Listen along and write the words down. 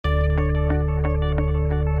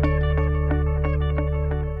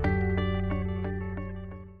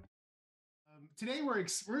Today we're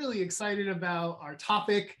really excited about our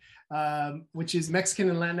topic, which is Mexican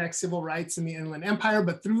and Latinx civil rights in the Inland Empire,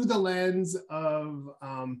 but through the lens of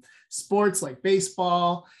sports like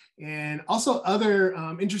baseball and also other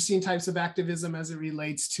interesting types of activism as it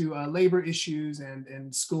relates to labor issues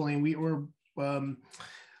and schooling. We were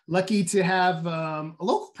lucky to have a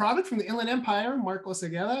local product from the Inland Empire, Marcos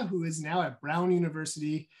Agueda, who is now at Brown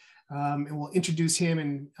University. And we'll introduce him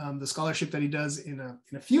and the scholarship that he does in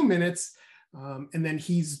a few minutes. And then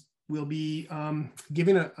will be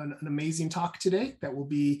giving an amazing talk today that will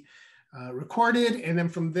be recorded. And then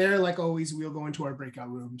from there, like always, we'll go into our breakout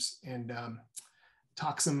rooms and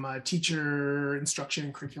talk some teacher instruction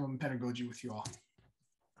and curriculum pedagogy with you all.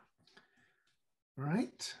 All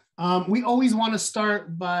right. We always want to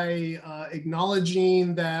start by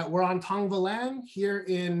acknowledging that we're on Tongva land here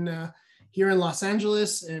in Los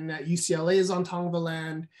Angeles, and that UCLA is on Tongva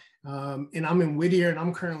land. And I'm in Whittier, and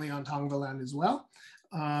I'm currently on Tongva land as well.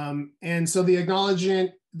 And so the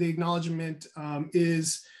acknowledgement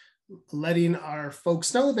is letting our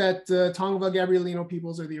folks know that Tongva Gabrielino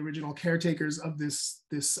peoples are the original caretakers of this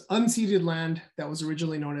unceded land that was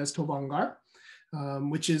originally known as Tobangar,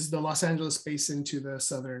 which is the Los Angeles basin to the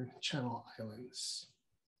southern Channel Islands.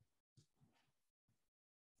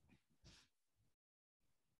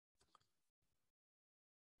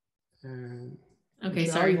 And okay,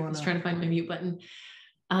 sorry, I was trying to find my mute button.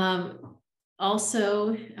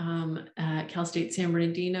 Also, at Cal State San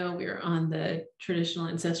Bernardino, we are on the traditional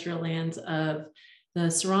ancestral lands of the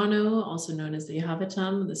Serrano, also known as the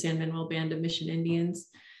Yahavatam, the San Manuel Band of Mission Indians.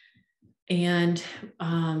 And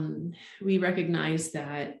we recognize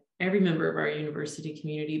that every member of our university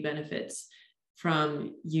community benefits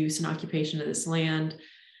from use and occupation of this land.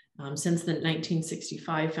 Since the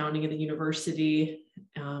 1965 founding of the university,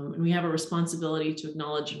 and we have a responsibility to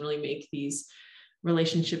acknowledge and really make these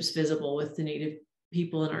relationships visible with the Native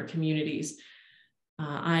people in our communities.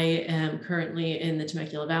 I am currently in the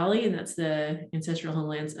Temecula Valley, and that's the ancestral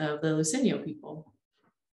homelands of the Luiseño people.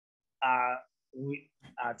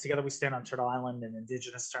 Together we stand on Turtle Island, an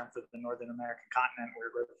indigenous term for the Northern American continent.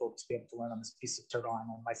 We're grateful to be able to learn on this piece of Turtle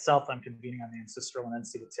Island. Myself, I'm convening on the ancestral and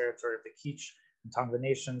unceded territory of the Kizh and Tongva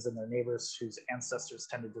nations and their neighbors whose ancestors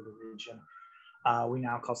tended to the region. We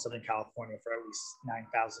now call Southern California for at least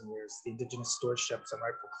 9,000 years. The indigenous stewardships and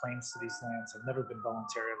rightful claims to these lands have never been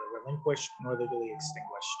voluntarily relinquished nor legally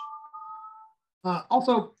extinguished.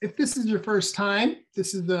 Also, if this is your first time,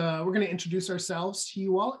 we're going to introduce ourselves to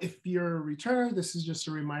you all. If you're a returner, this is just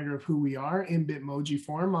a reminder of who we are in Bitmoji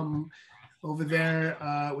form. I'm over there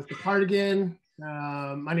with the cardigan.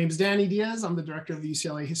 My name is Danny Diaz. I'm the director of the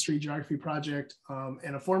UCLA History Geography Project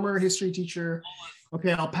and a former history teacher.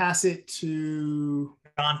 Okay, I'll pass it to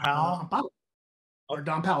Don Powell. Or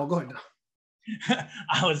Don Powell, go ahead.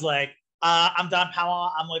 I was like, I'm Don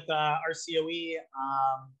Powell. I'm with RCOE,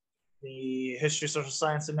 the History Social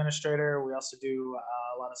Science Administrator. We also do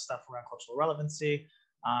a lot of stuff around cultural relevancy.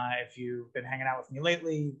 If you've been hanging out with me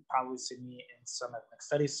lately, you've probably seen me in some ethnic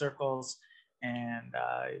studies circles. And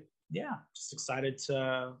yeah, just excited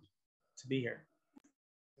to be here.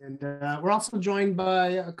 And we're also joined by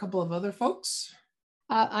a couple of other folks.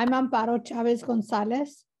 I'm Amparo Chavez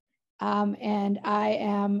Gonzalez, and I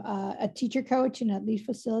am a teacher coach and a lead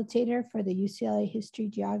facilitator for the UCLA History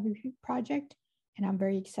Geography Project, and I'm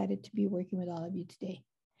very excited to be working with all of you today.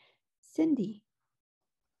 Cindy.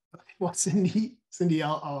 Well, Cindy,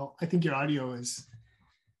 I think your audio is.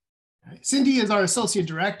 Cindy is our associate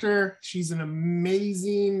director. She's an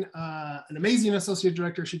amazing associate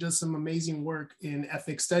director. She does some amazing work in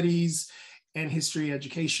ethnic studies and history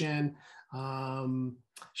education.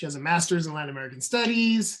 She has a master's in Latin American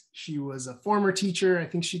studies. She was a former teacher. I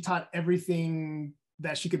think she taught everything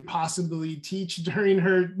that she could possibly teach during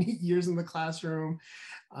her years in the classroom.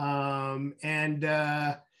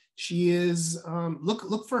 She is,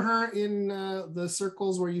 look for her in the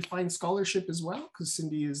circles where you find scholarship as well, because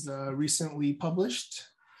Cindy is recently published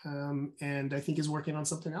and I think is working on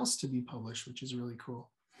something else to be published, which is really cool.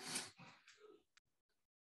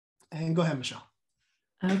 And go ahead, Michelle.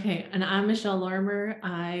 Okay, and I'm Michelle Lorimer.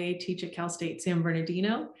 I teach at Cal State San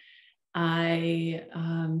Bernardino. I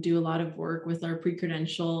do a lot of work with our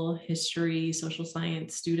pre-credential history, social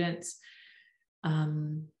science students,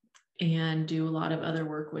 and do a lot of other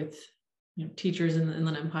work with teachers in the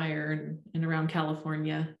Inland Empire and around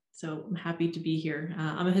California. So I'm happy to be here.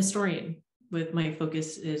 I'm a historian with my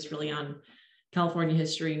focus is really on California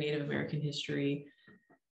history, Native American history,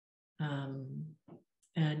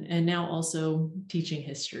 and now also teaching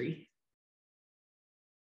history.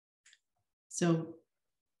 So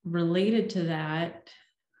related to that,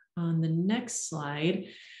 on the next slide,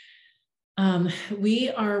 We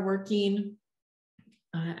are working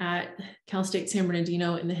at Cal State San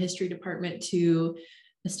Bernardino in the history department to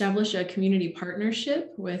establish a community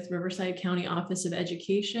partnership with Riverside County Office of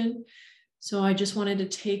Education. So I just wanted to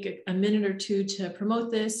take a minute or two to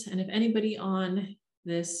promote this. And if anybody on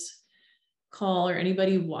this call or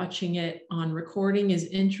anybody watching it on recording is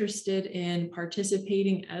interested in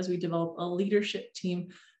participating as we develop a leadership team,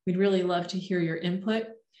 we'd really love to hear your input.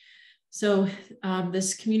 So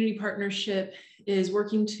this community partnership is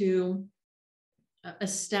working to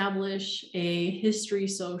establish a history,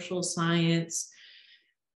 social science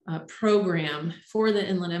program for the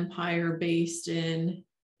Inland Empire based in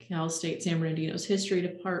Cal State San Bernardino's history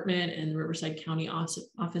department and Riverside County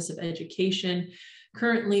Office of Education.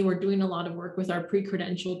 Currently, we're doing a lot of work with our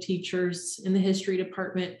pre-credential teachers in the history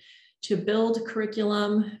department to build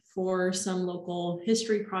curriculum for some local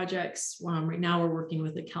history projects. Right now, we're working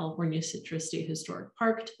with the California Citrus State Historic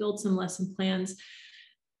Park to build some lesson plans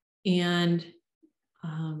and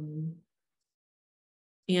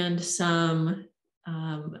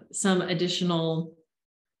some additional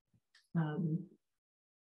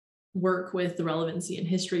work with the Relevancy in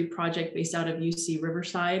History project based out of UC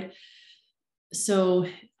Riverside. So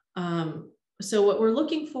what we're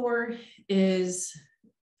looking for is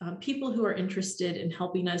people who are interested in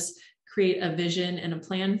helping us create a vision and a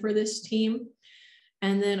plan for this team.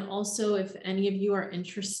 And then also, if any of you are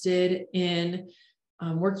interested in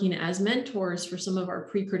working as mentors for some of our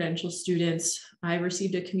pre-credential students, I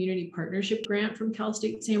received a community partnership grant from Cal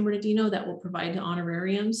State San Bernardino that will provide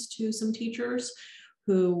honorariums to some teachers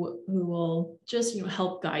who will just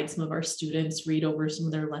help guide some of our students, read over some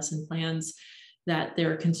of their lesson plans that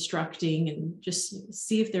they're constructing and just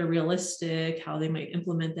see if they're realistic, how they might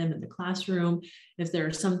implement them in the classroom, if there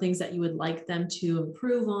are some things that you would like them to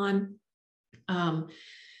improve on.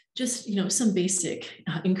 Just some basic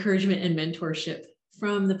encouragement and mentorship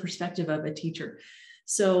from the perspective of a teacher.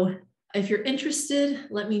 So if you're interested,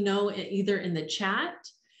 let me know either in the chat,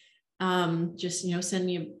 just send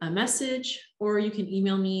me a message, or you can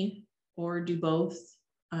email me or do both.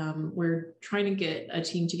 We're trying to get a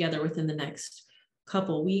team together within the next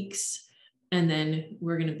couple weeks, and then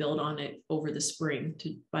we're going to build on it over the spring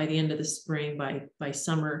to, by the end of the spring, by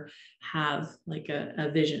summer, have like a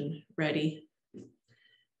vision ready.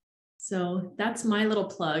 So that's my little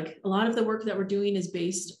plug. A lot of the work that we're doing is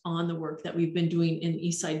based on the work that we've been doing in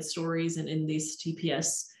Eastside Stories and in these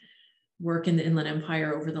TPS work in the Inland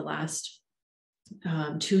Empire over the last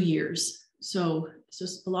 2 years. So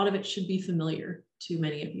a lot of it should be familiar to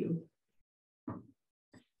many of you.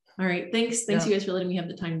 All right, thanks you guys for letting me have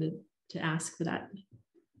the time to ask for that.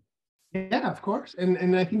 Yeah, of course.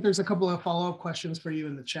 And I think there's a couple of follow-up questions for you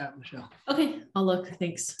in the chat, Michelle. Okay, I'll look,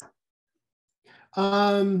 thanks.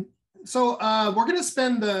 So we're going to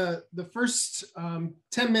spend the first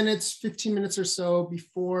 10 minutes, 15 minutes or so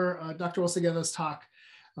before Dr. Osegueda's talk,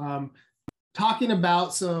 talking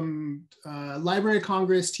about some Library of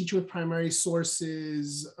Congress, Teach with Primary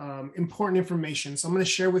Sources, important information. So I'm going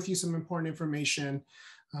to share with you some important information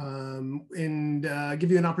and give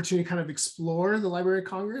you an opportunity to kind of explore the Library of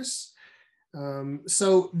Congress.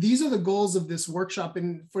 So these are the goals of this workshop.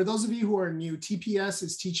 And for those of you who are new, TPS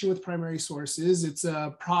is Teaching with Primary Sources. It's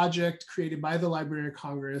a project created by the Library of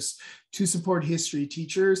Congress to support history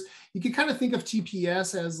teachers. You can kind of think of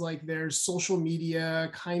TPS as like their social media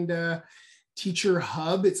kind of teacher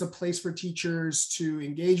hub. It's a place for teachers to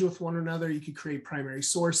engage with one another. You could create primary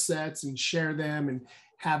source sets and share them and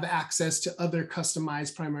have access to other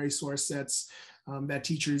customized primary source sets that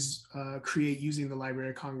teachers create using the Library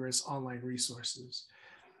of Congress online resources.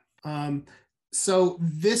 So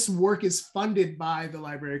this work is funded by the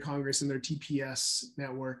Library of Congress and their TPS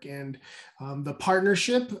network. And the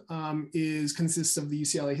partnership consists of the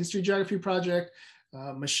UCLA History Geography Project,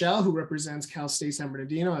 Michelle, who represents Cal State San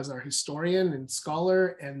Bernardino as our historian and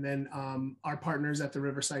scholar, and then our partners at the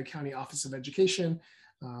Riverside County Office of Education,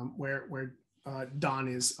 where Don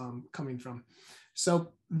is coming from.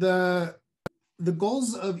 So the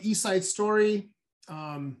goals of Eastside Story,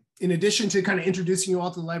 in addition to kind of introducing you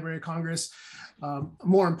all to the Library of Congress,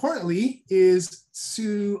 more importantly, is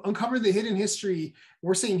to uncover the hidden history.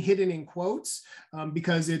 We're saying hidden in quotes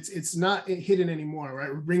because it's not hidden anymore, right?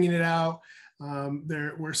 We're bringing it out.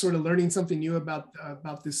 We're sort of learning something new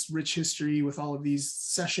about this rich history with all of these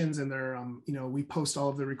sessions, and we post all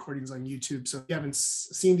of the recordings on YouTube. So if you haven't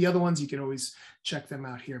seen the other ones, you can always check them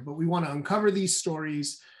out here. But we want to uncover these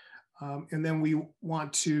stories, and then we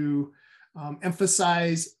want to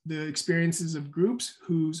emphasize the experiences of groups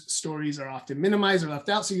whose stories are often minimized or left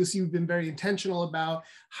out. So you'll see we've been very intentional about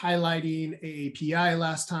highlighting AAPI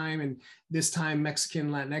last time, and this time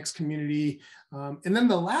Mexican Latinx community. And then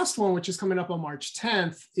the last one, which is coming up on March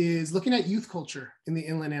 10th, is looking at youth culture in the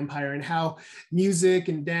Inland Empire and how music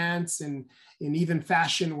and dance and even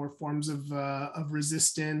fashion were forms of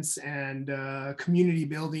resistance and community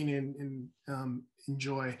building and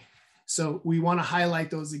joy. So we want to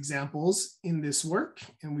highlight those examples in this work,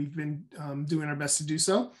 and we've been doing our best to do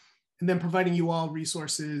so, and then providing you all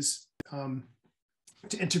resources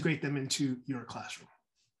to integrate them into your classroom.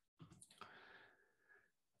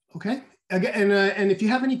 Okay, again, and if you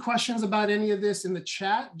have any questions about any of this in the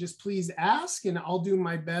chat, just please ask, and I'll do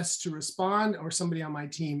my best to respond, or somebody on my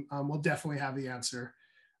team will definitely have the answer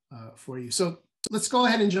for you. So let's go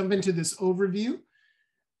ahead and jump into this overview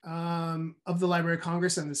of the Library of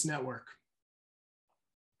Congress and this network.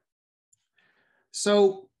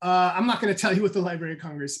 So I'm not going to tell you what the Library of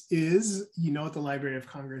Congress is. You know what the Library of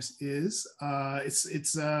Congress is.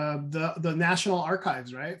 It's the National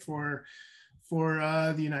Archives, right, for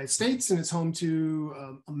the United States, and it's home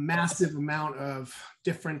to a massive amount of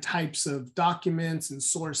different types of documents and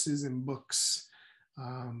sources and books.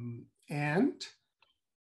 And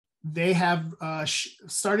they have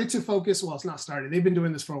started to focus, well, it's not started, they've been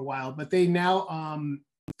doing this for a while, but they now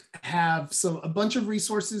have a bunch of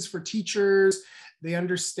resources for teachers. They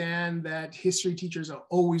understand that history teachers are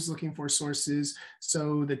always looking for sources.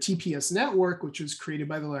 So the TPS network, which was created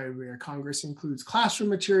by the Library of Congress, includes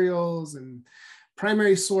classroom materials and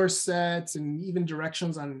primary source sets, and even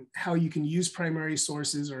directions on how you can use primary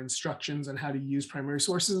sources, or instructions on how to use primary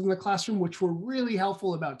sources in the classroom, which were really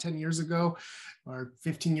helpful about 10 years ago or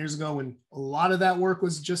 15 years ago, when a lot of that work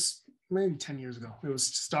was just maybe 10 years ago. It was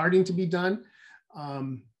starting to be done.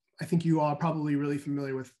 I think you all are probably really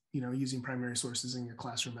familiar with using primary sources in your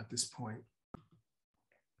classroom at this point.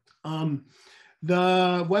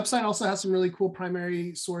 The website also has some really cool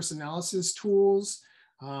primary source analysis tools,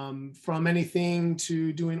 from anything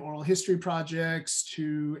to doing oral history projects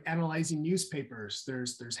to analyzing newspapers.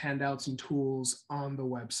 There's handouts and tools on the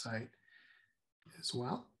website as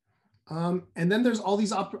well. And then there's all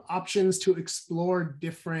these options to explore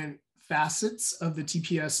different facets of the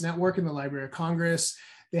TPS network in the Library of Congress.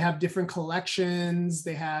 They have different collections,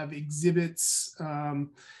 they have exhibits,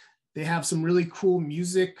 they have some really cool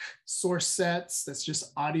music source sets that's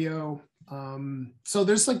just audio. So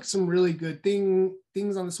there's like some really good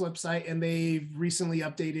things on this website, and they've recently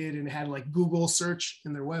updated and had like Google search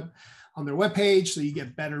in their on their webpage, so you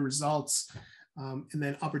get better results, and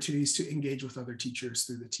then opportunities to engage with other teachers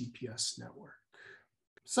through the TPS network.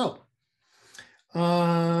 So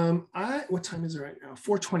what time is it right now?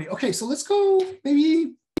 4:20. Okay, so let's go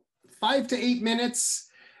maybe 5 to 8 minutes.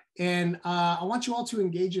 And I want you all to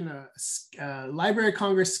engage in a Library of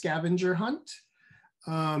Congress scavenger hunt.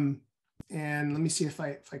 And let me see if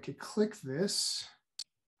I could click this.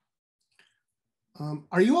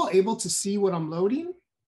 Are you all able to see what I'm loading?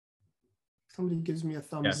 Somebody gives me a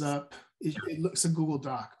thumbs up. It looks a Google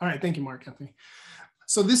Doc. All right, thank you, Mark Anthony.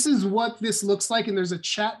 So this is what this looks like, and there's a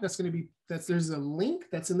chat there's a link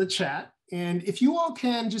that's in the chat. And if you all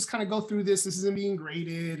can just kind of go through this isn't being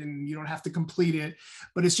graded and you don't have to complete it,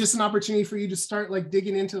 but it's just an opportunity for you to start like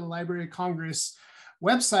digging into the Library of Congress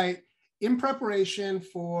website in preparation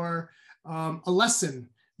for a lesson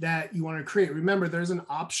that you want to create. Remember, there's an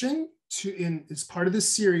option as part of this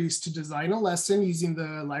series to design a lesson using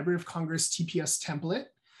the Library of Congress TPS template,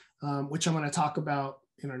 which I'm going to talk about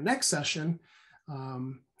in our next session.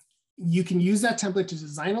 You can use that template to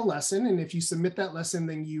design a lesson, and if you submit that lesson,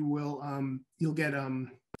 then you will you'll get a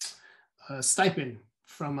stipend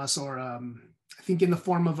from us, or I think in the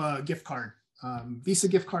form of a gift card, Visa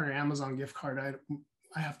gift card or Amazon gift card.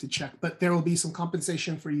 I have to check, but there will be some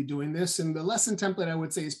compensation for you doing this. And the lesson template, I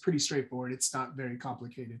would say, is pretty straightforward. It's not very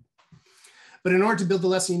complicated. But in order to build the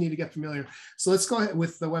lesson, you need to get familiar. So let's go ahead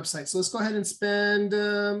with the website. So let's go ahead and spend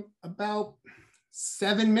about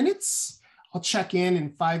 7 minutes. I'll check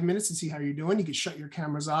in 5 minutes to see how you're doing. You can shut your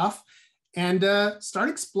cameras off and start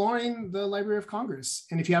exploring the Library of Congress.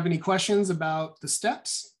 And if you have any questions about the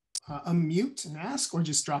steps, unmute and ask, or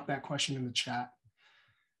just drop that question in the chat.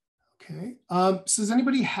 Okay, so does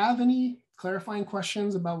anybody have any clarifying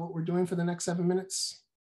questions about what we're doing for the next 7 minutes?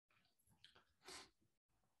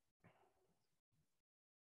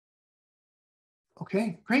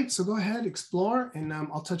 Okay, great. So go ahead, explore, and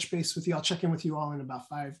I'll touch base with you. I'll check in with you all in about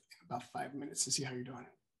 5 minutes to see how you're doing.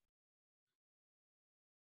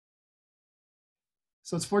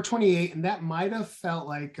 So it's 4:28, and that might have felt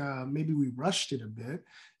like maybe we rushed it a bit.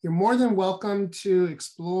 You're more than welcome to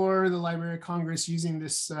explore the Library of Congress using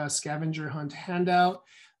this scavenger hunt handout.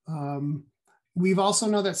 We've also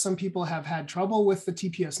know that some people have had trouble with the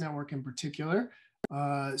TPS network in particular.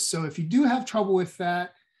 So if you do have trouble with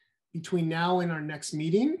that between now and our next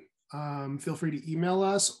meeting, feel free to email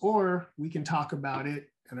us, or we can talk about it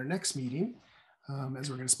at our next meeting, as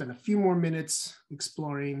we're going to spend a few more minutes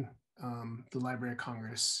exploring the Library of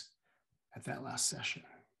Congress at that last session.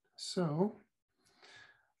 So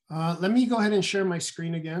let me go ahead and share my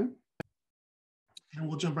screen again, and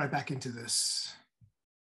we'll jump right back into this.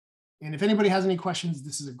 And if anybody has any questions,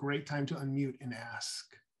 this is a great time to unmute and ask.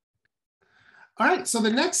 All right, so the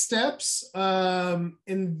next steps, and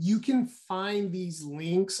you can find these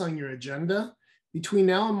links on your agenda. Between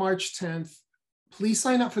now and March 10th, please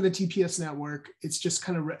sign up for the TPS network. It's just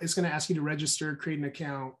it's gonna ask you to register, create an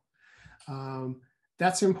account.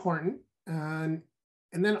 That's important. And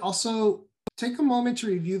then also take a moment to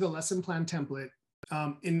review the lesson plan template.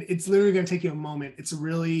 And it's literally gonna take you a moment. It's a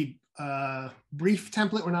really brief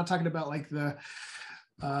template. We're not talking about like the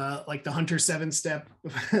Hunter 7-step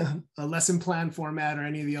lesson plan format or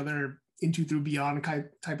any of the other Into Through Beyond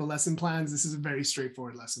type of lesson plans. This is a very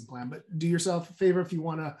straightforward lesson plan, but do yourself a favor if you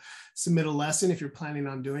want to submit a lesson, if you're planning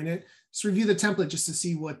on doing it, just review the template just to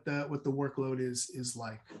see what the workload is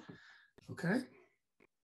like. Okay.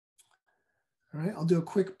 All right, I'll do a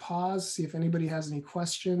quick pause, see if anybody has any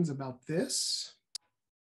questions about this.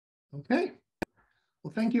 Okay.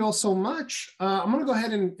 Well, thank you all so much. I'm going to go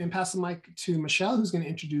ahead and pass the mic to Michelle, who's going to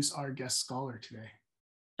introduce our guest scholar today.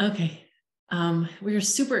 Okay. We are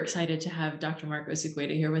super excited to have Dr. Marcos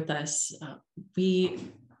Ugueda here with us. We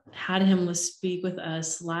had him speak with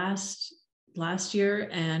us last year,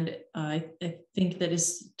 and I think that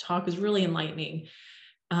his talk is really enlightening.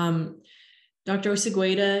 Dr.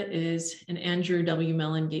 Osegueda is an Andrew W.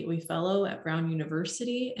 Mellon Gateway Fellow at Brown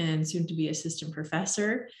University and soon to be assistant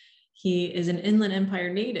professor. He is an Inland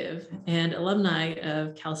Empire native and alumni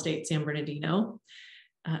of Cal State San Bernardino.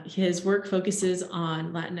 His work focuses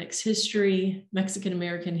on Latinx history,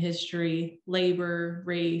 Mexican-American history, labor,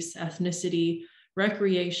 race, ethnicity,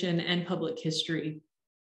 recreation, and public history.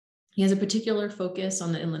 He has a particular focus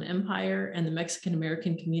on the Inland Empire and the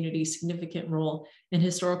Mexican-American community's significant role in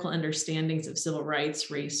historical understandings of civil rights,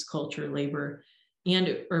 race, culture, labor,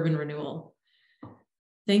 and urban renewal.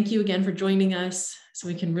 Thank you again for joining us so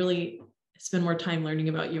we can really spend more time learning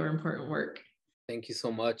about your important work. Thank you so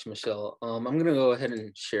much, Michelle. I'm going to go ahead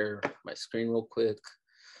and share my screen real quick.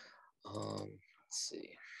 Let's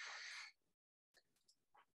see.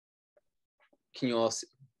 Can you all see?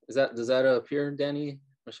 Does that appear, Danny,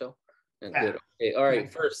 Michelle? Yeah. Good. Okay. All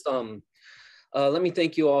right. First, let me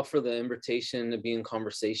thank you all for the invitation to be in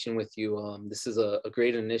conversation with you. This is a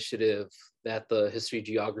great initiative that the History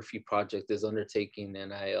Geography Project is undertaking,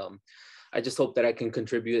 and I just hope that I can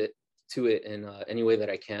contribute to it in any way that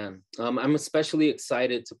I can. I'm especially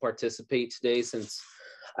excited to participate today since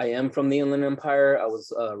I am from the Inland Empire. I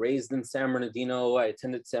was raised in San Bernardino. I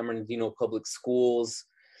attended San Bernardino Public Schools.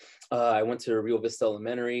 I went to Rio Vista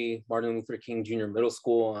Elementary, Martin Luther King Jr. Middle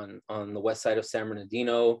School on the west side of San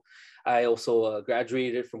Bernardino. I also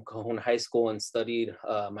graduated from Cajon High School and studied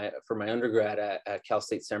for my undergrad at Cal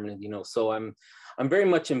State San Bernardino. So I'm very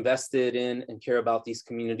much invested in and care about these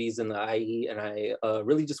communities in the IE, and I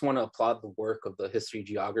really just want to applaud the work of the History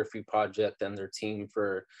Geography Project and their team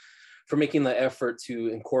for making the effort to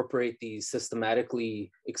incorporate these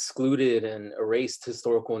systematically excluded and erased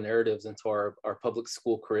historical narratives into our public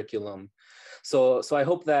school curriculum. So I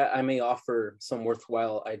hope that I may offer some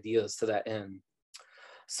worthwhile ideas to that end.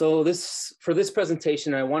 So for this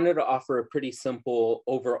presentation, I wanted to offer a pretty simple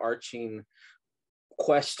overarching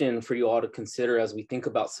question for you all to consider as we think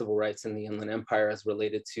about civil rights in the Inland Empire as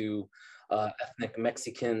related to ethnic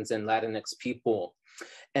Mexicans and Latinx people.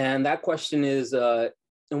 And that question is,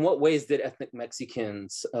 in what ways did ethnic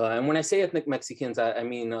Mexicans, and when I say ethnic Mexicans, I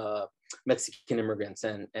mean Mexican immigrants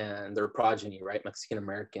and their progeny, right? Mexican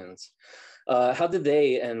Americans. How did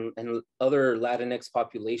they and other Latinx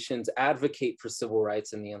populations advocate for civil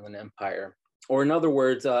rights in the Inland Empire? Or in other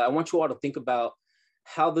words, I want you all to think about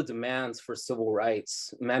how the demands for civil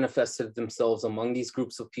rights manifested themselves among these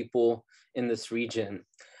groups of people in this region.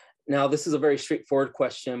 Now, this is a very straightforward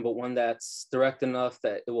question, but one that's direct enough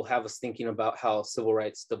that it will have us thinking about how civil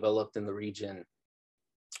rights developed in the region.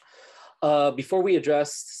 Before we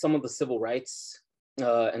address some of the civil rights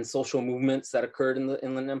and social movements that occurred in the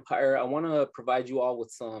Inland Empire, I want to provide you all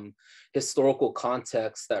with some historical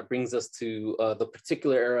context that brings us to the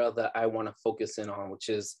particular era that I want to focus in on, which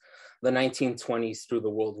is the 1920s through the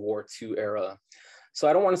World War II era. So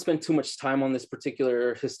I don't want to spend too much time on this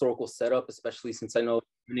particular historical setup, especially since I know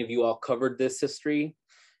many of you all covered this history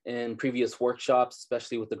in previous workshops,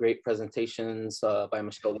 especially with the great presentations by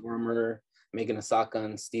Michelle Warmer, Megan Asaka,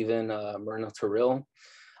 and Stephen Myrna Terrell.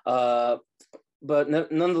 But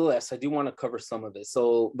nonetheless, I do want to cover some of it.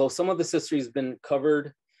 So though some of this history has been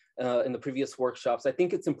covered in the previous workshops, I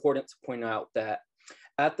think it's important to point out that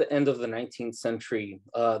at the end of the 19th century,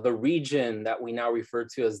 the region that we now refer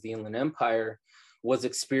to as the Inland Empire was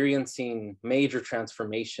experiencing major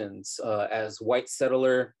transformations as white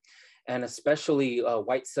settler and especially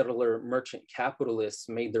white settler merchant capitalists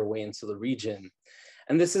made their way into the region.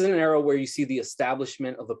 And this is an era where you see the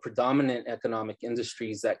establishment of the predominant economic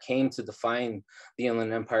industries that came to define the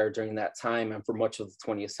Inland Empire during that time and for much of the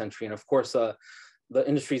 20th century. And of course, the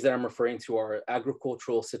industries that I'm referring to are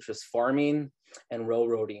agricultural citrus farming and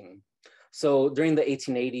railroading. So during the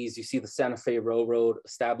 1880s, you see the Santa Fe Railroad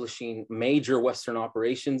establishing major Western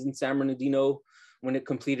operations in San Bernardino when it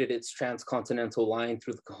completed its transcontinental line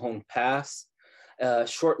through the Cajon Pass.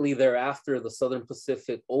 Shortly thereafter, the Southern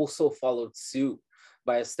Pacific also followed suit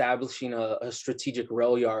by establishing a strategic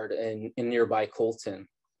rail yard in nearby Colton.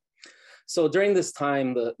 So during this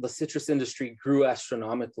time, the citrus industry grew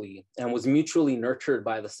astronomically and was mutually nurtured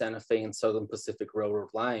by the Santa Fe and Southern Pacific Railroad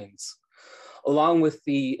lines. Along with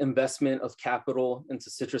the investment of capital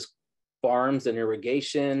into citrus farms and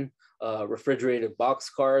irrigation, refrigerated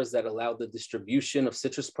boxcars that allowed the distribution of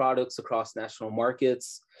citrus products across national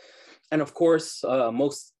markets. And of course, the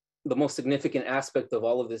most significant aspect of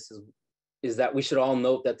all of this is that we should all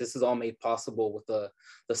note that this is all made possible with the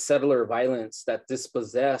settler violence that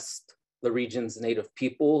dispossessed the region's native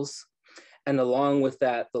peoples. And along with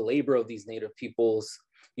that, the labor of these native peoples,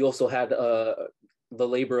 you also had the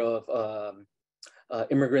labor of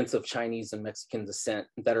immigrants of Chinese and Mexican descent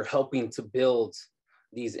that are helping to build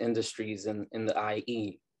these industries in the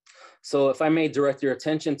IE. So if I may direct your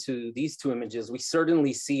attention to these two images, we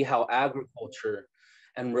certainly see how agriculture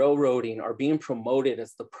and railroading are being promoted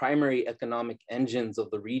as the primary economic engines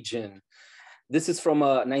of the region. This is from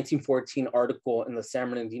a 1914 article in the San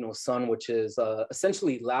Bernardino Sun, which is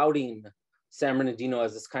essentially lauding San Bernardino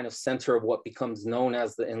as this kind of center of what becomes known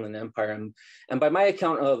as the Inland Empire. And by my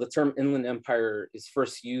account, the term Inland Empire is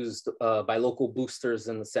first used by local boosters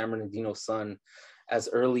in the San Bernardino Sun as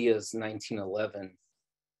early as 1911.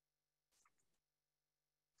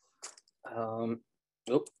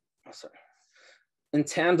 Sorry. In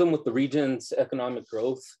tandem with the region's economic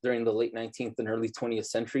growth during the late 19th and early 20th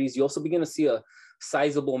centuries, you also begin to see a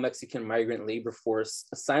sizable Mexican migrant labor force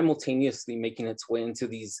simultaneously making its way into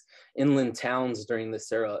these inland towns during this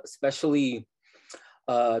era, especially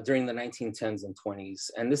during the 1910s and 20s.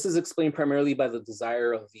 And this is explained primarily by the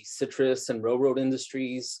desire of the citrus and railroad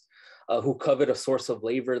industries who covet a source of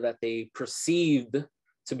labor that they perceived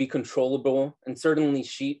to be controllable and certainly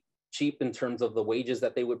cheap in terms of the wages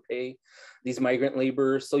that they would pay these migrant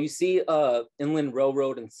laborers. So you see inland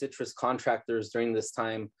railroad and citrus contractors during this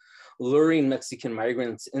time luring Mexican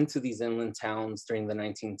migrants into these inland towns during the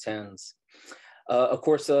 1910s. Of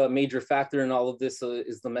course, a major factor in all of this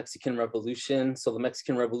is the Mexican Revolution. So the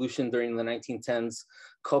Mexican Revolution during the 1910s,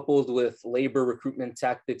 coupled with labor recruitment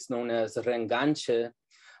tactics known as reenganche,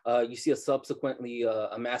 you see subsequently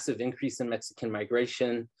a massive increase in Mexican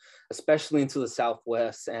migration, especially into the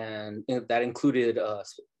Southwest, and that included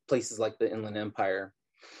places like the Inland Empire.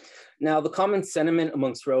 Now, the common sentiment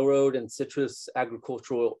amongst railroad and citrus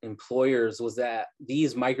agricultural employers was that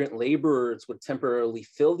these migrant laborers would temporarily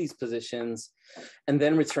fill these positions and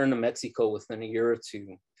then return to Mexico within a year or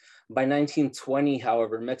two. By 1920,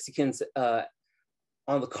 however, Mexicans,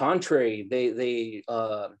 on the contrary, they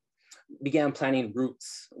began planning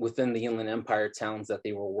routes within the Inland Empire towns that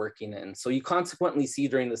they were working in. So you consequently see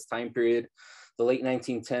during this time period, the late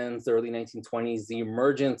 1910s, the early 1920s, the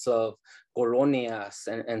emergence of colonias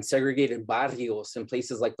and segregated barrios in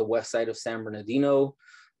places like the west side of San Bernardino,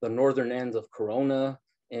 the northern ends of Corona,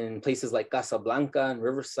 in places like Casablanca and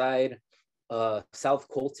Riverside, South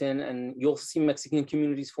Colton, and you'll see Mexican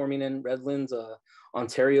communities forming in Redlands,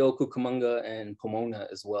 Ontario, Cucamonga, and Pomona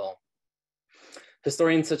as well.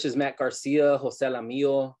 Historians such as Matt Garcia, Jose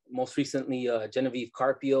Lamillo, most recently Genevieve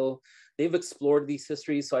Carpio, they've explored these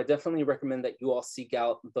histories. So I definitely recommend that you all seek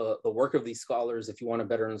out the work of these scholars if you want to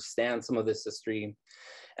better understand some of this history.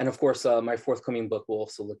 And of course, my forthcoming book will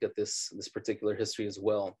also look at this particular history as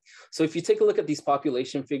well. So if you take a look at these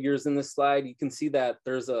population figures in this slide, you can see that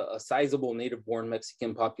there's a sizable native-born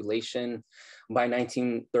Mexican population by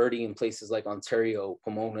 1930 in places like Ontario,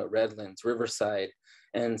 Pomona, Redlands, Riverside,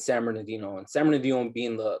 and San Bernardino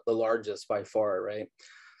being the largest by far, right?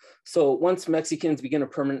 So once Mexicans begin to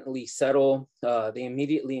permanently settle, they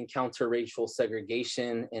immediately encounter racial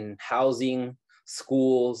segregation in housing,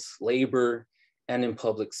 schools, labor, and in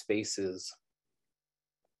public spaces.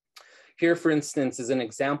 Here, for instance, is an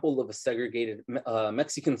example of a segregated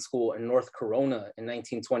Mexican school in North Corona in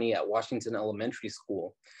 1920 at Washington Elementary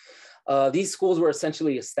School. These schools were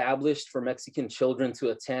essentially established for Mexican children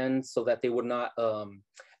to attend so that they would not,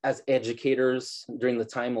 as educators during the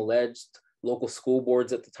time alleged, local school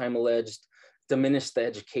boards at the time alleged, diminish the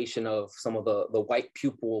education of some of the white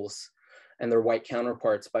pupils and their white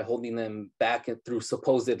counterparts by holding them back through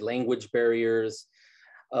supposed language barriers.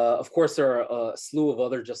 Of course, there are a slew of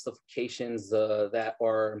other justifications that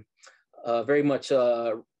are very much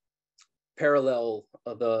parallel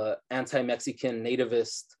of the anti-Mexican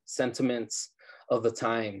nativist sentiments of the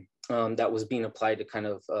time that was being applied to kind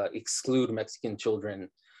of exclude Mexican children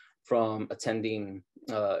from attending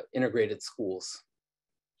integrated schools.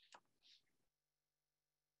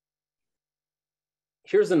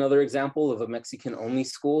 Here's another example of a Mexican-only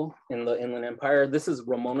school in the Inland Empire. This is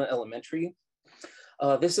Ramona Elementary.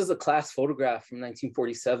 This is a class photograph from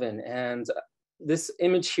 1947, and this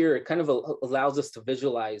image here, it kind of allows us to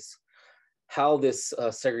visualize how this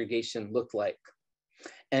segregation looked like.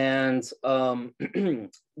 And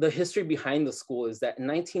the history behind the school is that in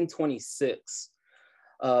 1926,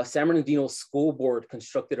 San Bernardino School Board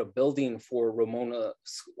constructed a building for Ramona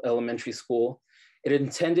Elementary School. It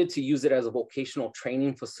intended to use it as a vocational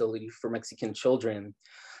training facility for Mexican children.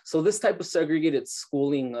 So this type of segregated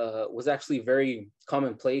schooling was actually very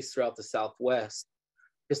commonplace throughout the Southwest.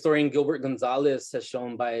 Historian Gilbert Gonzalez has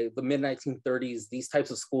shown by the mid-1930s, these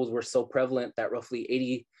types of schools were so prevalent that roughly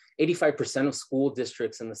 85% of school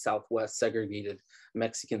districts in the Southwest segregated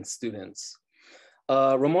Mexican students.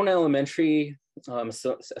 Ramona Elementary,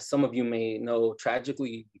 some of you may know,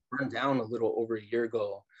 tragically burned down a little over a year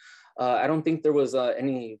ago. I don't think there was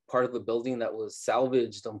any part of the building that was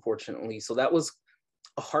salvaged, unfortunately. So that was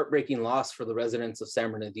a heartbreaking loss for the residents of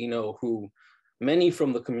San Bernardino, who many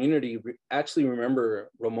from the community actually remember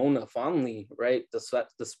Ramona fondly, right?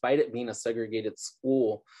 Despite it being a segregated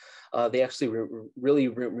school, they actually really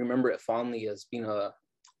remember it fondly as being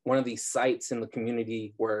one of these sites in the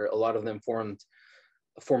community where a lot of them formed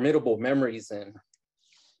formidable memories in.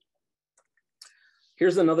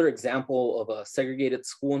 Here's another example of a segregated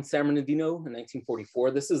school in San Bernardino in 1944.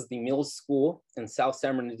 This is the Mills School in South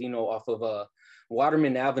San Bernardino off of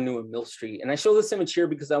Waterman Avenue and Mill Street. And I show this image here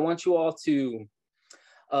because I want you all to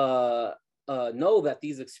know that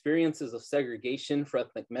these experiences of segregation for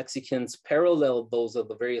ethnic Mexicans parallel those of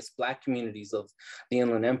the various Black communities of the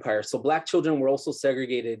Inland Empire. So Black children were also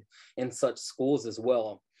segregated in such schools as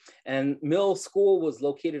well. And Mill School was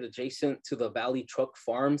located adjacent to the Valley Truck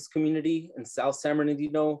Farms community in South San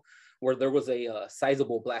Bernardino, where there was a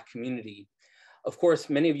sizable Black community. Of course,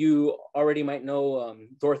 many of you already might know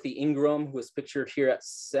Dorothy Ingram, who is pictured here at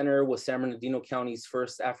center, was San Bernardino County's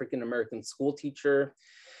first African-American school teacher.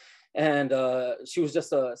 And she was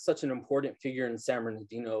just such an important figure in San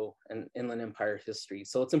Bernardino and Inland Empire history.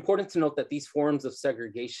 So it's important to note that these forms of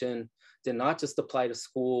segregation did not just apply to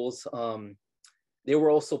schools. They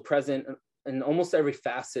were also present in almost every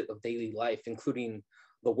facet of daily life, including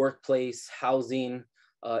the workplace, housing,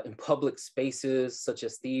 in public spaces such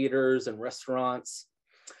as theaters and restaurants.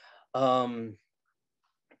 I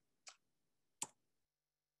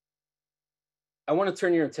want to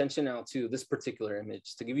turn your attention now to this particular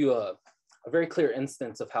image to give you a very clear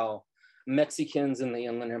instance of how Mexicans in the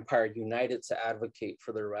Inland Empire united to advocate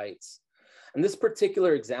for their rights. And this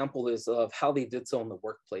particular example is of how they did so in the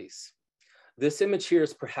workplace. This image here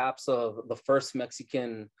is perhaps of the first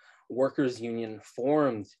Mexican workers union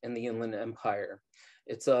formed in the Inland Empire.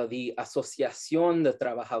 It's the Asociación de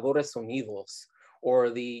Trabajadores Unidos, or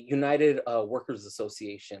the United Workers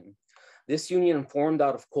Association. This union formed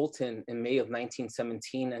out of Colton in May of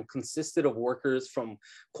 1917 and consisted of workers from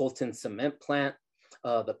Colton Cement Plant,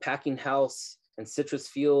 the packing house and citrus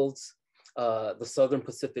fields, the Southern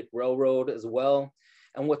Pacific Railroad as well.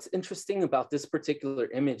 And what's interesting about this particular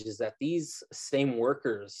image is that these same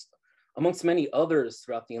workers, amongst many others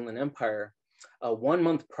throughout the Inland Empire, 1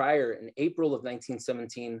 month prior, in April of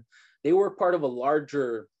 1917, they were part of a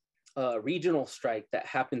larger regional strike that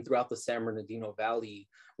happened throughout the San Bernardino Valley,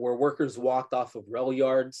 where workers walked off of rail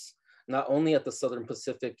yards, not only at the Southern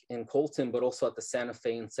Pacific in Colton, but also at the Santa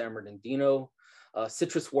Fe in San Bernardino.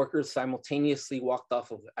 Citrus workers simultaneously walked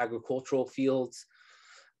off of agricultural fields.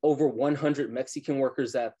 Over 100 Mexican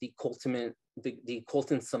workers at the Colton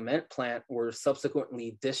Cement Plant were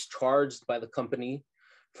subsequently discharged by the company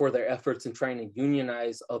for their efforts in trying to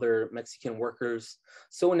unionize other Mexican workers.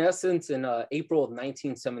 So in essence, in April of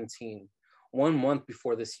 1917, 1 month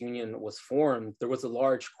before this union was formed, there was a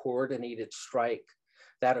large coordinated strike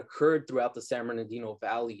that occurred throughout the San Bernardino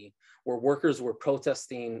Valley, where workers were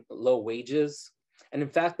protesting low wages. And in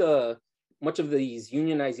fact, much of these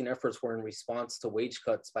unionizing efforts were in response to wage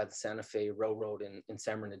cuts by the Santa Fe Railroad in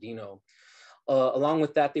San Bernardino. Along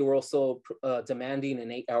with that, they were also demanding an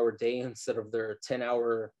 8-hour day instead of their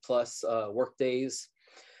 10-hour plus work days.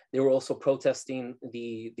 They were also protesting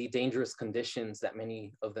the dangerous conditions that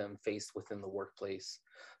many of them faced within the workplace.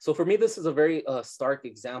 So for me, this is a very stark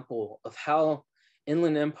example of how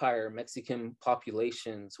Inland Empire Mexican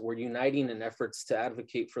populations were uniting in efforts to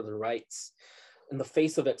advocate for their rights in the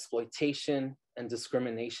face of exploitation and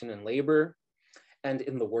discrimination in labor and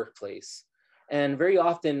in the workplace. And very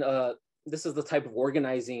often, this is the type of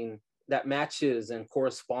organizing that matches and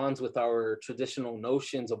corresponds with our traditional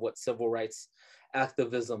notions of what civil rights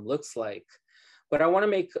activism looks like. But I want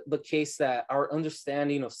to make the case that our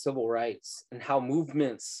understanding of civil rights and how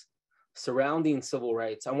movements surrounding civil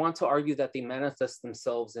rights, I want to argue that they manifest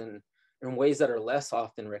themselves in ways that are less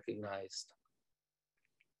often recognized.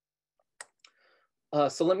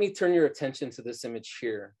 So let me turn your attention to this image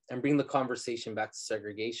here and bring the conversation back to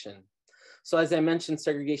segregation. So as I mentioned,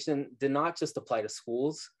 segregation did not just apply to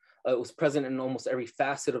schools. It was present in almost every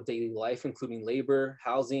facet of daily life, including labor,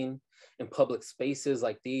 housing, and public spaces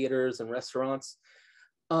like theaters and restaurants.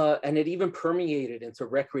 And it even permeated into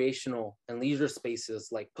recreational and leisure spaces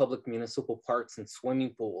like public municipal parks and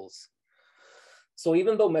swimming pools. So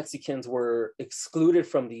even though Mexicans were excluded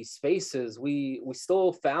from these spaces, we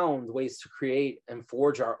still found ways to create and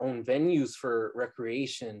forge our own venues for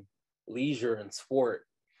recreation, leisure, and sport.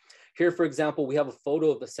 Here, for example, we have a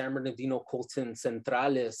photo of the San Bernardino Colton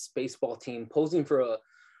Centrales baseball team posing for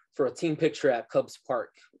a team picture at Cubs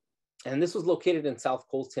Park. And this was located in South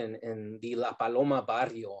Colton in the La Paloma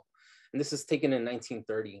barrio. And this is taken in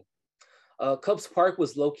 1930. Cubs Park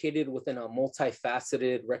was located within a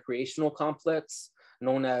multifaceted recreational complex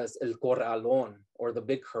known as El Corralón, or the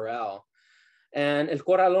Big Corral. And El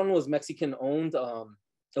Corralón was Mexican owned.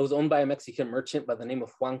 It was owned by a Mexican merchant by the name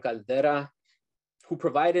of Juan Caldera, who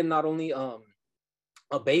provided not only a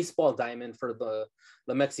baseball diamond for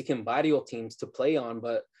the Mexican barrio teams to play on,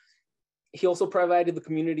 but he also provided the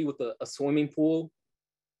community with a swimming pool,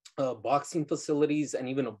 boxing facilities, and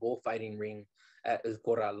even a bullfighting ring at El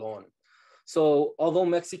Corralón. So although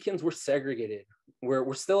Mexicans were segregated,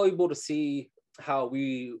 we're still able to see how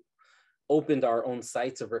we opened our own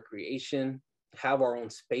sites of recreation, have our own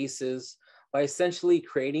spaces by essentially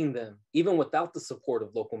creating them, even without the support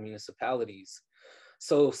of local municipalities.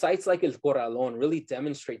 So sites like El Corralón really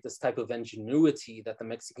demonstrate this type of ingenuity that the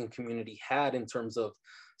Mexican community had in terms of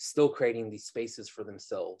still creating these spaces for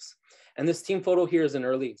themselves. And this team photo here is an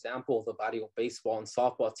early example of the barrio baseball and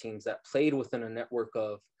softball teams that played within a network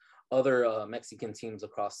of other Mexican teams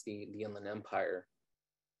across the Inland Empire.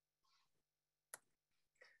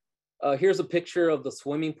 Here's a picture of the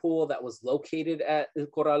swimming pool that was located at El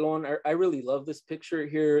Corralón. I really love this picture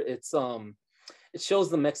here. It shows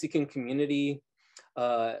the Mexican community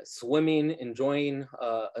swimming, enjoying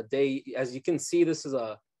a day. As you can see, this is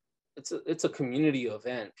it's a community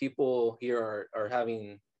event. People here are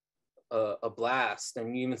having a blast,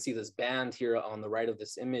 and you even see this band here on the right of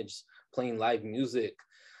this image playing live music.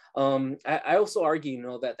 I also argue,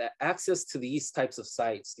 that access to these types of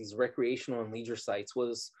sites, these recreational and leisure sites,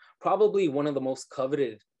 was probably one of the most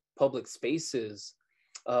coveted public spaces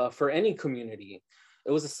for any community.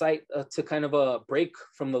 It was a site to kind of break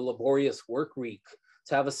from the laborious work week,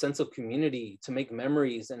 to have a sense of community, to make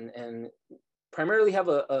memories, and primarily have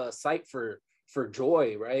a site for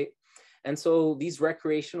joy, right? And so these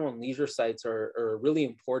recreational and leisure sites are really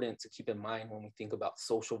important to keep in mind when we think about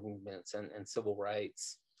social movements and civil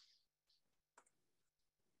rights.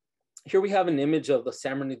 Here we have an image of the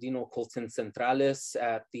San Bernardino Colton Centrales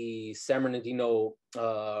at the San Bernardino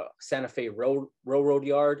Santa Fe Railroad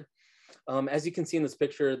Yard. As you can see in this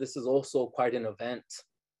picture, this is also quite an event.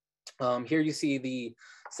 Here you see the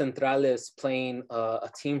Centrales playing a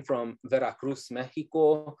team from Veracruz,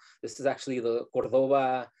 Mexico. This is actually the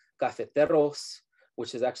Cordoba Cafeteros,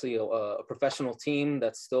 which is actually a professional team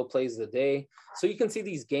that still plays the day. So you can see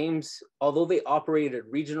these games, although they operated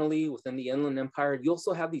regionally within the Inland Empire, you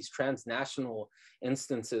also have these transnational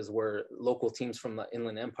instances where local teams from the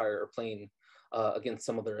Inland Empire are playing against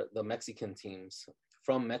some of the Mexican teams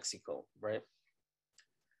from Mexico, right?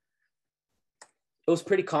 was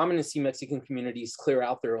pretty common to see Mexican communities clear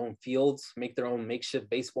out their own fields, make their own makeshift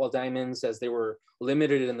baseball diamonds, as they were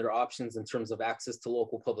limited in their options in terms of access to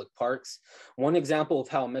local public parks. One example of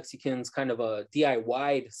how Mexicans kind of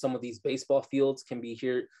DIY'd some of these baseball fields can be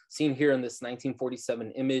seen here in this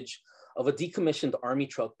 1947 image of a decommissioned army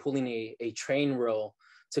truck pulling a train rail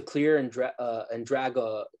to clear and drag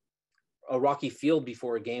a rocky field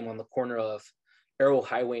before a game on the corner of Arrow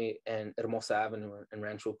Highway and Hermosa Avenue in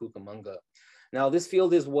Rancho Cucamonga. Now, this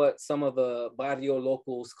field is what some of the barrio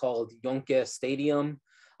locals called Yonke Stadium.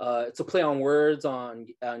 It's a play on words on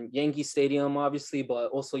Yankee Stadium, obviously,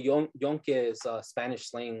 but also Yonke is Spanish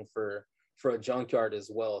slang for a junkyard as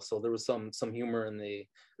well. So there was some humor in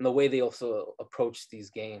the way they also approached these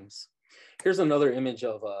games. Here's another image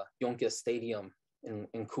of Yonke Stadium in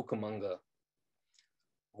Cucamonga,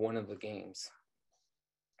 one of the games.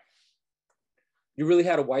 You really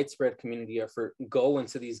had a widespread community effort go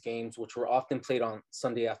into these games, which were often played on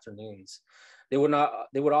Sunday afternoons. They would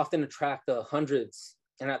often attract hundreds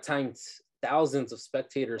and at times thousands of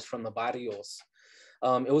spectators from the barrios.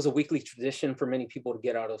 It was a weekly tradition for many people to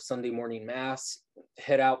get out of Sunday morning mass,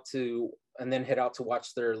 head out to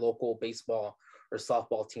watch their local baseball or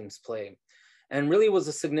softball teams play. And really it was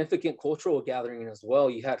a significant cultural gathering as well.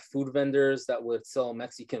 You had food vendors that would sell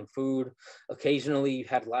Mexican food. Occasionally you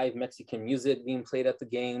had live Mexican music being played at the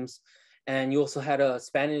games. And you also had a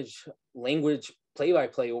Spanish language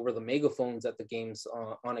play-by-play over the megaphones at the games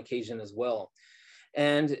on occasion as well.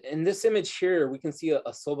 And in this image here, we can see a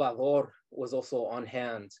sobador was also on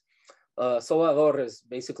hand. Sobador is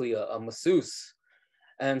basically a masseuse.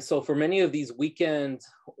 And so for many of these weekend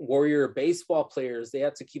warrior baseball players, they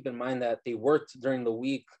had to keep in mind that they worked during the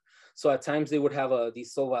week. So at times they would have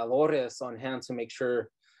these sobadores on hand to make sure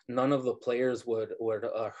none of the players would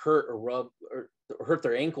hurt or rub or hurt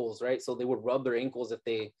their ankles, right? So they would rub their ankles if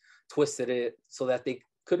they twisted it, so that they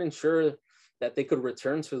could ensure that they could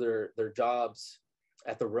return to their jobs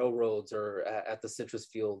at the railroads or at the citrus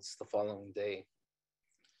fields the following day.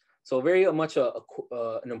 So very much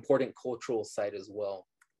an important cultural site as well.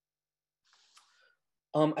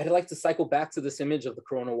 I'd like to cycle back to this image of the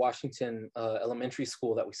Corona, Washington elementary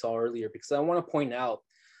school that we saw earlier, because I want to point out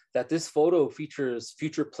that this photo features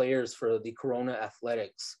future players for the Corona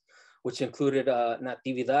Athletics, which included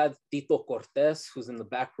Natividad Tito Cortez, who's in the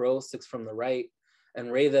back row, 6th from the right,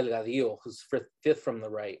 and Ray Delgadillo, who's 5th from the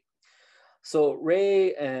right. So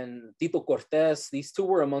Ray and Tito Cortez, these two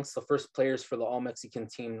were amongst the first players for the all-Mexican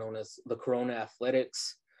team known as the Corona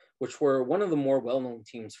Athletics, which were one of the more well-known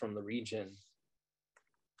teams from the region.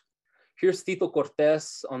 Here's Tito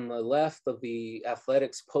Cortez on the left of the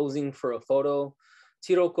Athletics posing for a photo.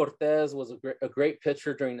 Tito Cortez was a great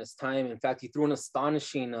pitcher during his time. In fact, he threw an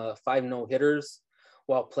astonishing 5 no-hitters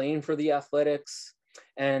while playing for the Athletics.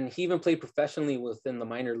 And he even played professionally within the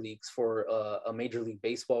minor leagues for a Major League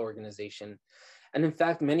Baseball organization. And in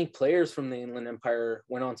fact, many players from the Inland Empire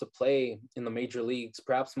went on to play in the major leagues.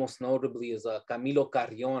 Perhaps most notably is Camilo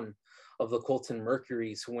Carrion of the Colton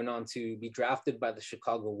Mercuries, who went on to be drafted by the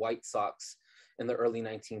Chicago White Sox in the early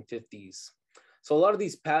 1950s. So a lot of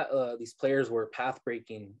these players were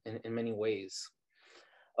path-breaking in many ways.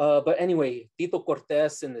 But anyway, Tito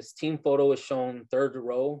Cortez in this team photo is shown 3rd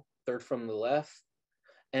row, 3rd from the left.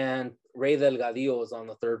 And Ray Delgadillo is on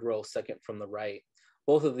the 3rd row, 2nd from the right.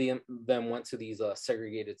 Both of them went to these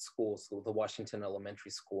segregated schools, so the Washington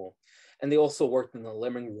Elementary School. And they also worked in the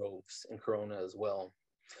lemon groves in Corona as well.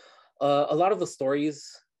 A lot of the stories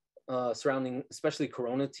surrounding especially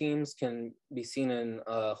Corona teams can be seen in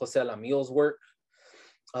Jose Alamillo's work.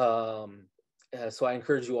 So I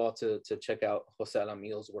encourage you all to check out Jose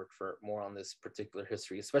Alamillo's work for more on this particular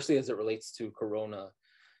history, especially as it relates to Corona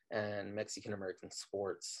and Mexican-American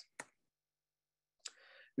sports.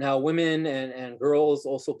 Now, women and girls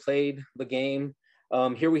also played the game.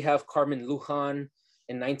 Here we have Carmen Lujan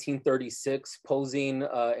in 1936 posing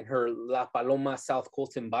in her La Paloma South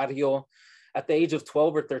Colton barrio. At the age of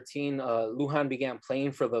 12 or 13, Lujan began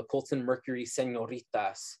playing for the Colton Mercury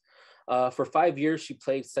Señoritas. For 5 years, she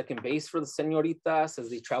played second base for the Señoritas as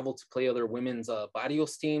they traveled to play other women's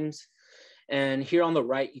barrios teams. And here on the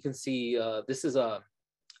right, you can see this is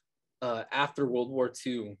after World War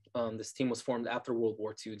II. This team was formed after World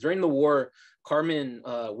War II. During the war, Carmen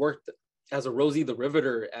worked as a Rosie the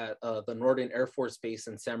Riveter at the Northern Air Force Base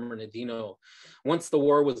in San Bernardino. Once the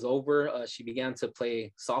war was over, she began to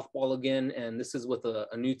play softball again, and this is with a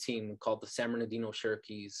new team called the San Bernardino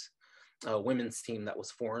Cherokees women's team that was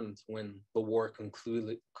formed when the war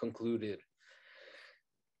concluded.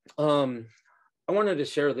 I wanted to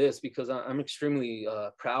share this because I'm extremely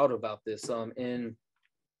proud about this. In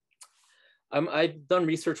I've done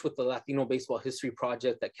research with the Latino Baseball History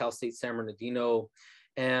Project at Cal State San Bernardino,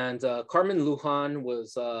 and Carmen Lujan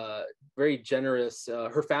was very generous.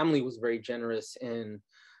 Her family was very generous in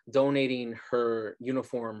donating her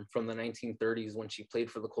uniform from the 1930s when she played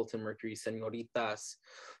for the Colton Mercury Señoritas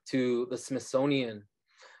to the Smithsonian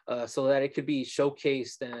so that it could be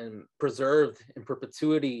showcased and preserved in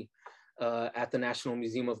perpetuity at the National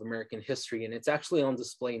Museum of American History. And it's actually on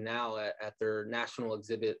display now at their national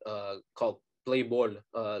exhibit called Playball,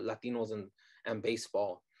 Latinos and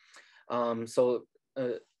Baseball. So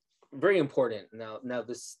very important. Now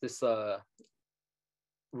this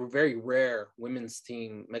very rare women's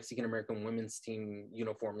team, Mexican-American women's team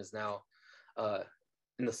uniform is now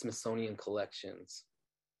in the Smithsonian collections.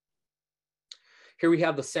 Here we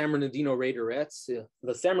have the San Bernardino Raiderettes.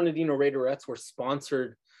 The San Bernardino Raiderettes were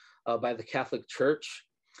sponsored by the Catholic Church.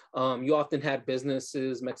 You often had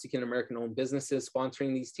businesses, Mexican-American owned businesses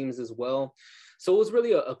sponsoring these teams as well. So it was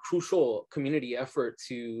really a crucial community effort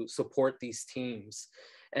to support these teams.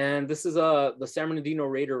 And this is the San Bernardino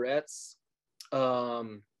Raiderettes.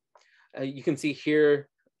 You can see here,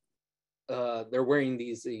 they're wearing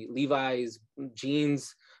these Levi's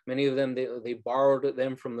jeans. Many of them, they borrowed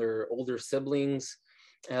them from their older siblings.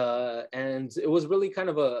 And it was really kind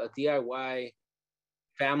of a DIY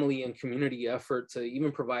family and community effort to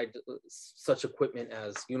even provide such equipment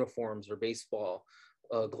as uniforms or baseball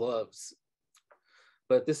gloves.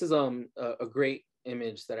 But this is a great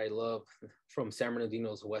image that I love from San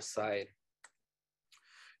Bernardino's west side.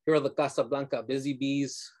 Here are the Casa Blanca Busy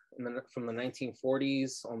Bees from the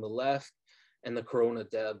 1940s on the left, and the Corona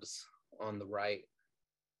Debs on the right.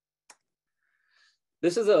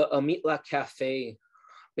 This is a Meatloaf Cafe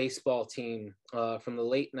baseball team from the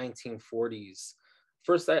late 1940s.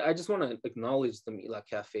 First, I just want to acknowledge the Meatloaf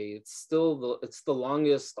Cafe. It's the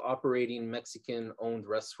longest operating Mexican-owned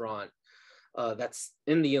restaurant that's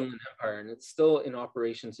in the Inland Empire, and it's still in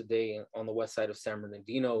operation today on the west side of San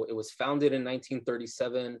Bernardino. It was founded in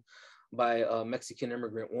 1937 by a Mexican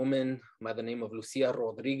immigrant woman by the name of Lucia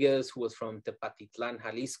Rodriguez, who was from Tepatitlan,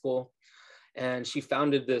 Jalisco. And she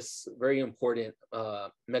founded this very important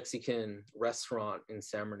Mexican restaurant in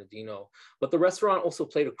San Bernardino. But the restaurant also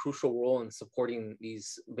played a crucial role in supporting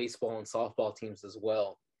these baseball and softball teams as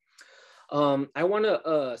well. I want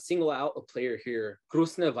to single out a player here,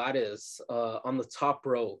 Cruz Nevares, on the top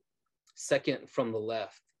row, second from the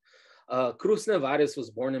left. Cruz Nevares was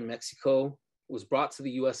born in Mexico, was brought to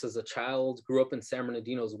the US as a child, grew up in San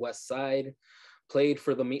Bernardino's west side, played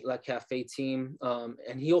for the Meatloaf Cafe team,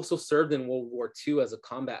 and he also served in World War II as a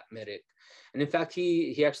combat medic. And in fact,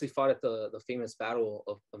 he actually fought at the famous Battle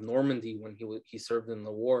of Normandy when he served in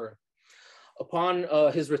the war. Upon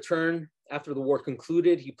his return, after the war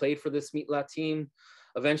concluded, he played for this Meatloaf team.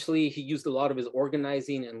 Eventually, he used a lot of his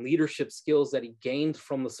organizing and leadership skills that he gained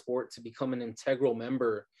from the sport to become an integral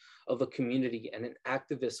member of the community and an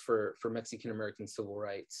activist for Mexican-American civil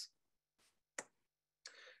rights.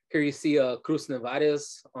 Here you see Cruz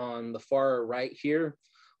Nevares on the far right here,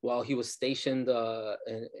 while he was stationed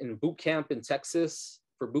in boot camp in Texas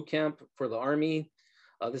for boot camp for the Army.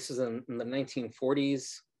 This is in the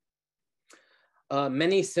 1940s.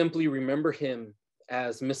 Many simply remember him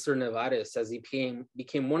as Mr. Nevares, as he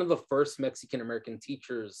became one of the first Mexican-American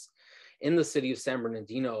teachers in the city of San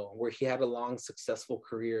Bernardino, where he had a long, successful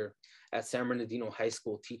career at San Bernardino High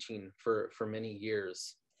School teaching for many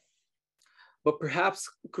years. But perhaps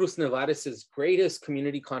Cruz Nevares' greatest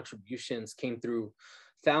community contributions came through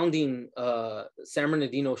founding San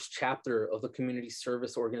Bernardino's chapter of the Community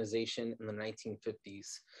Service Organization in the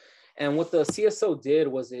 1950s. And what the CSO did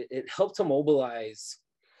was it helped to mobilize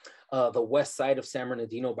the west side of San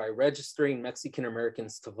Bernardino by registering Mexican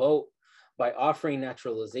Americans to vote, by offering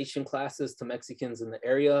naturalization classes to Mexicans in the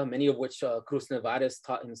area, many of which Cruz Nevares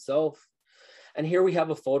taught himself. And here we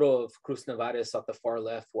have a photo of Cruz Nevares at the far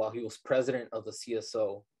left while he was president of the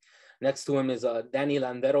CSO. Next to him is Danny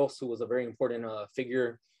Landeros, who was a very important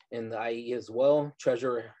figure in the IE as well,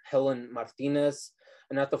 Treasurer Helen Martinez.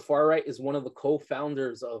 And at the far right is one of the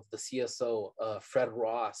co-founders of the CSO, Fred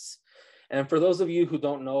Ross. And for those of you who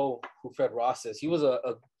don't know who Fred Ross is, he was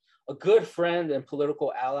a good friend and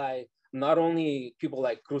political ally, not only people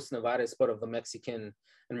like Cruz Nevares, but of the Mexican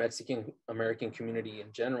and Mexican-American community in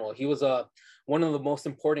general. He was one of the most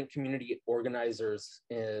important community organizers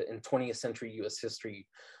in 20th century US history,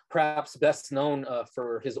 perhaps best known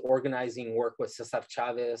for his organizing work with Cesar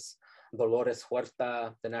Chavez, Dolores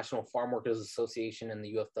Huerta, the National Farm Workers Association, and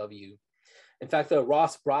the UFW. In fact,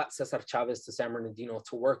 Ross brought Cesar Chavez to San Bernardino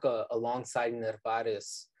to work alongside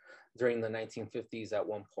Nevares during the 1950s at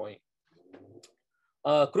one point.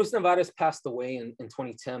 Cruz Nevares passed away in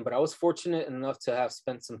 2010, but I was fortunate enough to have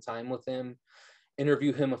spent some time with him,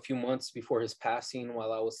 interview him a few months before his passing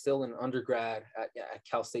while I was still an undergrad at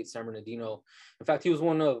Cal State San Bernardino. In fact, he was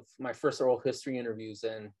one of my first oral history interviews,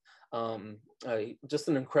 and just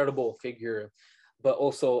an incredible figure, but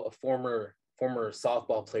also a former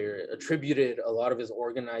softball player, attributed a lot of his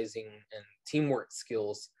organizing and teamwork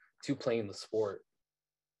skills to playing the sport.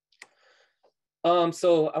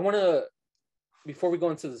 So I want to, before we go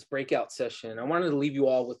into this breakout session, I wanted to leave you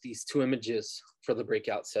all with these two images for the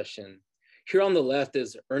breakout session. Here on the left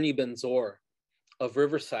is Ernie Benzor of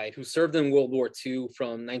Riverside, who served in World War II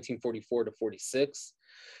from 1944 to 46.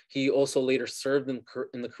 He also later served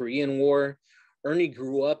in the Korean War. Ernie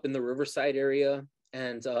grew up in the Riverside area,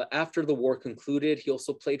 and after the war concluded, he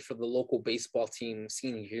also played for the local baseball team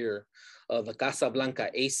senior year, the Casablanca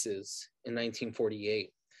Aces in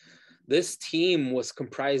 1948. This team was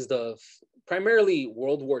comprised of primarily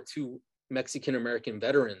World War II Mexican-American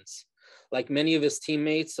veterans. Like many of his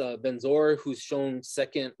teammates, Benzor, who's shown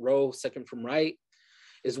second row, second from right,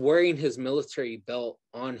 is wearing his military belt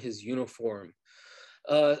on his uniform.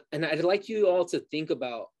 And I'd like you all to think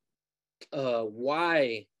about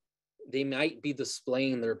why they might be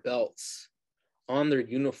displaying their belts on their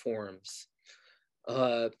uniforms.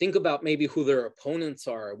 Think about maybe who their opponents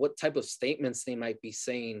are, what type of statements they might be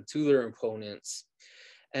saying to their opponents,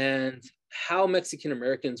 and how Mexican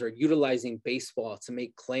Americans are utilizing baseball to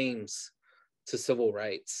make claims to civil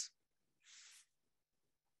rights.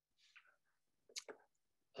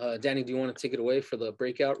 Danny, do you want to take it away for the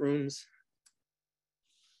breakout rooms?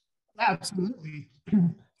 Absolutely.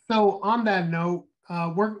 So on that note,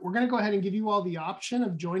 we're going to go ahead and give you all the option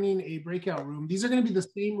of joining a breakout room. These are going to be the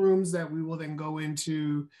same rooms that we will then go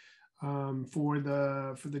into for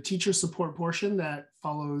the teacher support portion that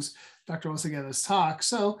follows Dr. Osegueda's talk.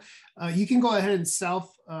 So you can go ahead and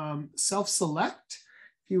self-select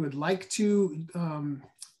if you would like to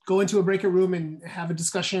go into a breakout room and have a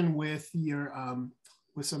discussion with your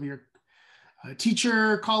with some of your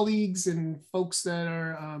teacher colleagues and folks that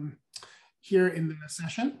are here in the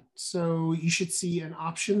session. So you should see an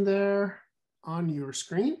option there on your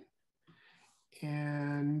screen,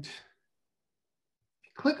 and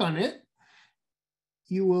click on it.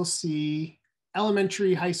 You will see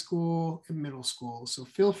elementary, high school, and middle school. So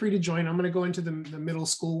feel free to join. I'm going to go into the middle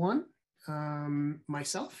school one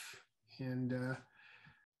myself, and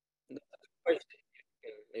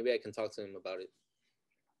maybe I can talk to him about it.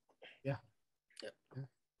 Yeah. Yeah.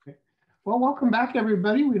 Okay. Well, welcome back,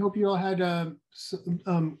 everybody. We hope you all had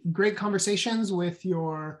great conversations with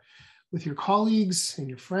your colleagues and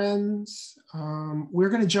your friends. We're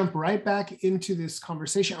going to jump right back into this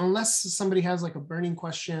conversation, unless somebody has like a burning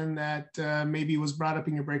question that maybe was brought up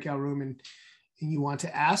in your breakout room and you want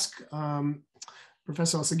to ask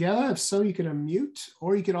Professor Osegueda. If so, you can unmute,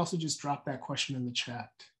 or you could also just drop that question in the chat.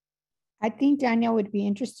 I think, Daniel, would be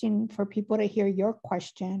interesting for people to hear your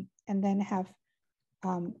question and then have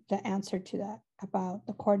the answer to that about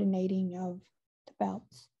the coordinating of the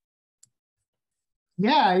belts.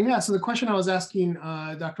 Yeah. So the question I was asking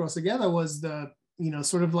Dr. Osegueda was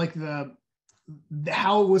sort of like the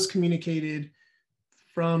how it was communicated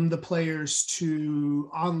from the players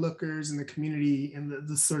to onlookers in the community, and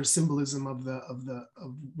the sort of symbolism of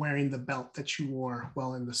wearing the belt that you wore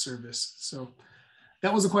while in the service. So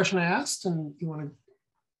that was a question I asked, and you want to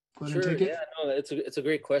go ahead and take it? Yeah, no, it's a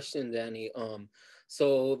great question, Danny.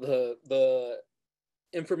 So the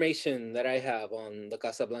information that I have on the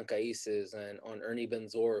Casablanca Aces and on Ernie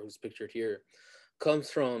Benzor, who's pictured here, comes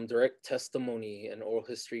from direct testimony and oral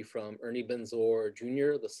history from Ernie Benzor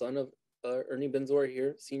Jr., the son of Ernie Benzor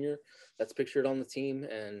here, Sr., that's pictured on the team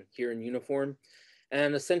and here in uniform.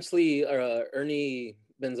 And essentially, Ernie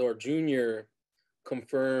Benzor Jr.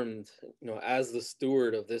 confirmed, as the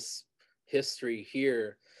steward of this history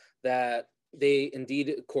here, that they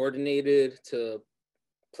indeed coordinated to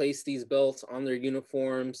place these belts on their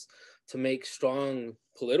uniforms to make strong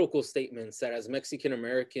political statements that as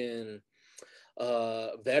Mexican-American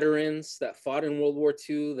veterans that fought in World War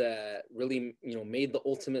II, that really, made the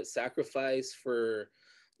ultimate sacrifice for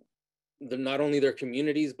not only their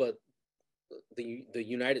communities, but the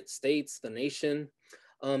United States, the nation,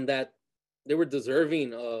 that they were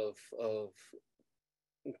deserving of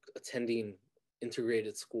attending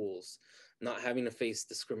integrated schools, not having to face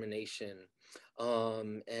discrimination,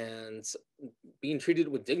 and being treated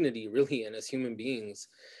with dignity, really, and as human beings.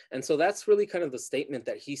 And so that's really kind of the statement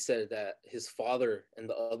that he said that his father and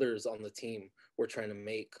the others on the team were trying to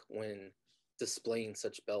make when displaying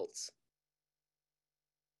such belts.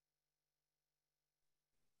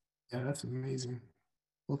 Yeah, that's amazing.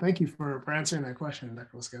 Well, thank you for answering that question,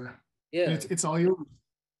 Dr. Mosqueda. Yeah. It's all yours.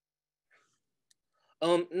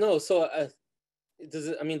 No, so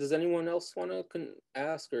does anyone else want to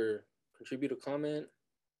ask or contribute a comment?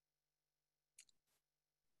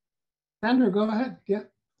 Sandra, go ahead. Yeah.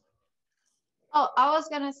 Oh, I was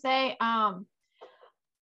gonna say, my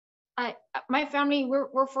family,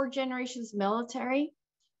 we're 4 generations military,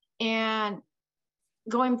 and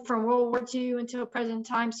going from World War II until present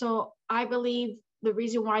time. So I believe the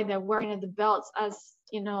reason why they're wearing the belts, as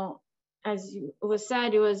you know, as it was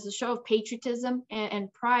said, it was a show of patriotism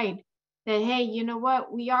and pride. That, hey, you know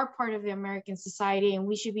what? We are part of the American society, and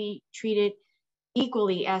we should be treated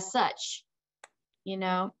equally as such. You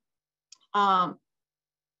know.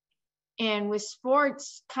 And with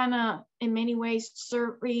sports kind of in many ways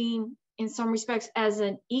serving in some respects as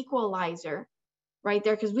an equalizer right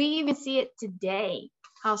there, because we even see it today,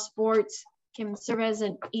 how sports can serve as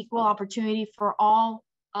an equal opportunity for all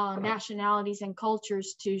nationalities and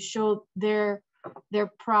cultures to show their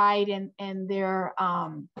pride and their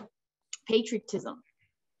patriotism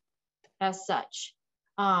as such.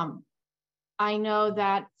 I know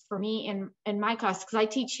that for me in my class, because I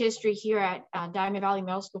teach history here at Diamond Valley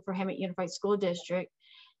Middle School for Hemet Unified School District.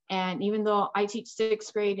 And even though I teach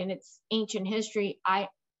 6th grade and it's ancient history, I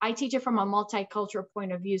teach it from a multicultural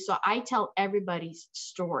point of view. So I tell everybody's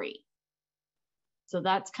story. So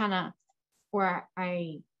that's kind of where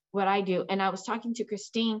what I do. And I was talking to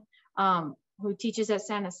Christine, who teaches at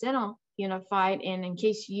San Jacinto Unified. And in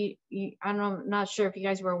case I'm not sure if you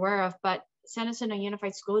guys were aware of, but San Jacinto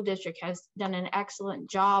Unified School District has done an excellent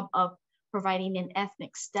job of providing an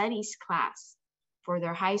ethnic studies class for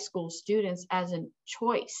their high school students as a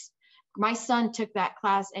choice. My son took that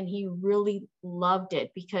class and he really loved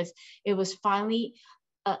it because it was finally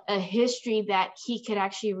a history that he could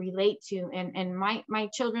actually relate to. And my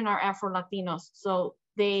children are Afro-Latinos, so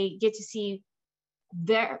they get to see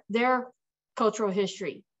their cultural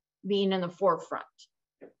history being in the forefront.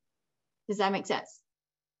 Does that make sense?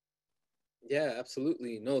 Yeah,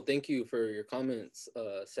 absolutely. No, thank you for your comments,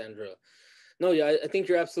 Sandra. No, yeah, I think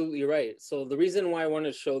you're absolutely right. So the reason why I want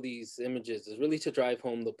to show these images is really to drive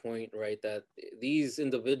home the point, right, that these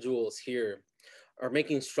individuals here are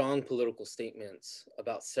making strong political statements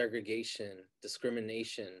about segregation,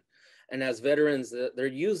 discrimination. And as veterans, they're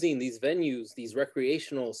using these venues, these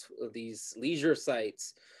recreational, these leisure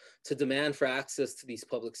sites to demand for access to these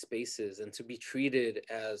public spaces and to be treated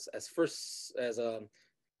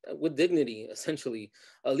with dignity, essentially.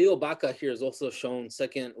 Leo Baca here is also shown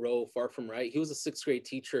second row, far from right. He was a 6th grade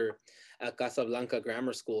teacher at Casablanca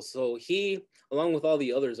Grammar School. So he, along with all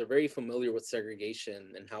the others, are very familiar with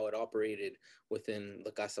segregation and how it operated within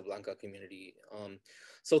the Casablanca community.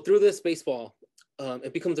 So through this baseball,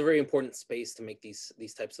 it becomes a very important space to make these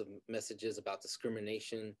types of messages about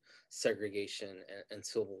discrimination, segregation, and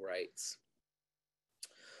civil rights.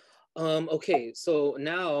 Okay, so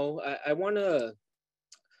now I want to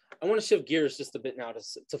shift gears just a bit now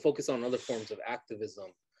to focus on other forms of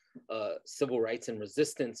activism, civil rights and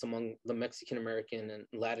resistance among the Mexican American and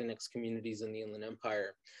Latinx communities in the Inland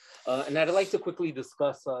Empire. And I'd like to quickly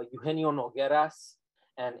discuss Eugenio Nogueras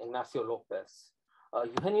and Ignacio Lopez.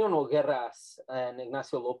 Eugenio Nogueras and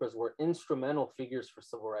Ignacio Lopez were instrumental figures for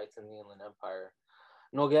civil rights in the Inland Empire.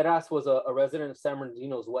 Nogueras was a resident of San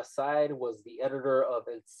Bernardino's West Side, was the editor of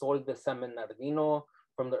El Sol de San Bernardino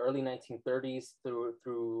from the early 1930s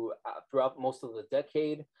throughout most of the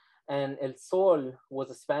decade. And El Sol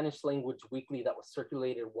was a Spanish language weekly that was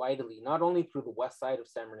circulated widely, not only through the west side of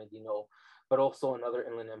San Bernardino, but also in other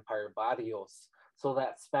Inland Empire barrios, so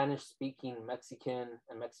that Spanish-speaking Mexican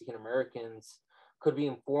and Mexican Americans could be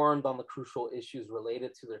informed on the crucial issues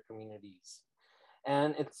related to their communities.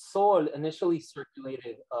 And El Sol initially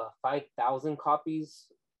circulated 5,000 copies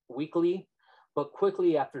weekly, but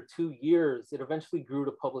quickly after 2 years, it eventually grew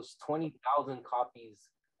to publish 20,000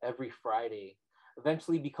 copies every Friday,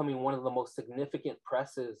 eventually becoming one of the most significant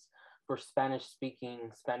presses for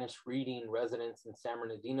Spanish-speaking, Spanish-reading residents in San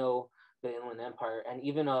Bernardino, the Inland Empire, and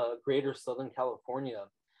even greater Southern California.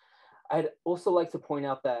 I'd also like to point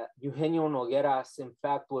out that Eugenio Nogueras, in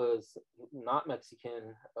fact, was not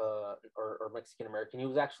Mexican or Mexican American. He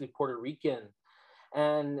was actually Puerto Rican.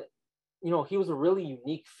 And he was a really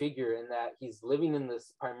unique figure in that he's living in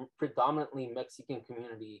this predominantly Mexican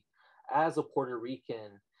community as a Puerto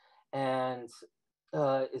Rican. And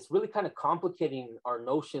it's really kind of complicating our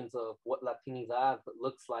notions of what Latinidad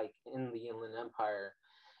looks like in the Inland Empire.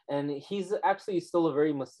 And he's actually still a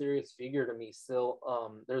very mysterious figure to me still.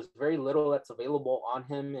 There's very little that's available on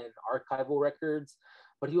him in archival records,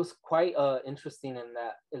 but he was quite interesting in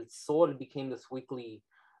that El Sol became this weekly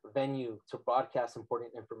venue to broadcast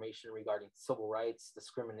important information regarding civil rights,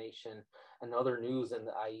 discrimination, and other news in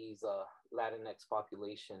the IE's Latinx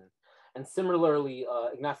population. And similarly,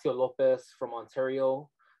 Ignacio Lopez from Ontario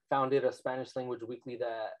founded a Spanish language weekly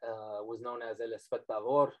that was known as El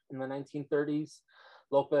Espectador in the 1930s.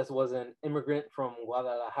 Lopez was an immigrant from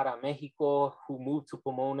Guadalajara, Mexico, who moved to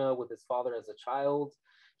Pomona with his father as a child.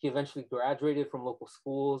 He eventually graduated from local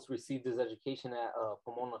schools, received his education at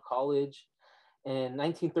Pomona College. In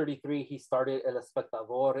 1933, he started El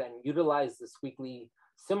Espectador and utilized this weekly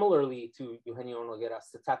similarly to Eugenio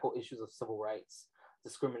Nogueras to tackle issues of civil rights,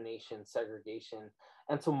 discrimination, segregation,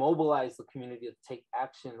 and to mobilize the community to take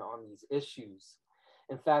action on these issues.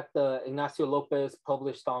 In fact, Ignacio Lopez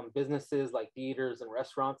published on businesses like theaters and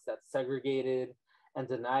restaurants that segregated and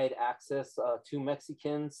denied access to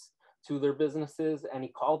Mexicans to their businesses, and he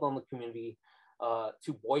called on the community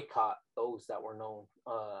to boycott those that were known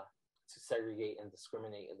to segregate and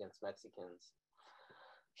discriminate against Mexicans.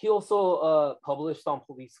 He also published on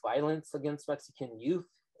police violence against Mexican youth.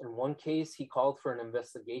 In one case, he called for an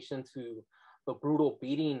investigation to the brutal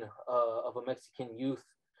beating of a Mexican youth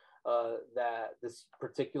that this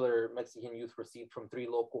particular Mexican youth received from 3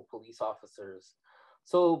 local police officers.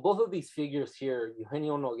 So both of these figures here,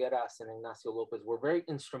 Eugenio Nogueras and Ignacio Lopez, were very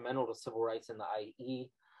instrumental to civil rights in the IE.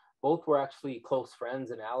 Both were actually close friends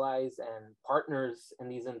and allies and partners in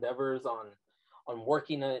these endeavors on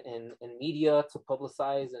working in media to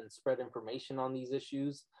publicize and spread information on these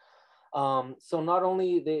issues. So not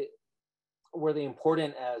only were they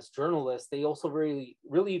important as journalists, they also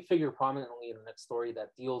really figure prominently in the next story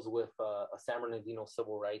that deals with a San Bernardino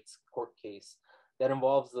civil rights court case that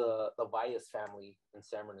involves the Valles family in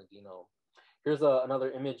San Bernardino. Here's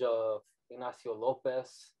another image of Ignacio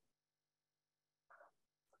Lopez.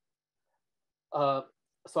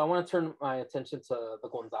 So I want to turn my attention to the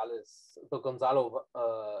Gonzalo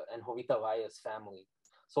and Jovita Valles family.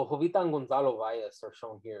 So Jovita and Gonzalo Valles are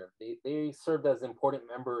shown here. They served as important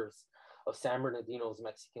members of San Bernardino's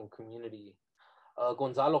Mexican community.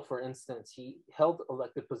 Gonzalo, for instance, he held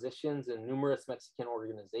elected positions in numerous Mexican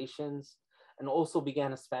organizations and also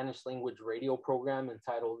began a Spanish language radio program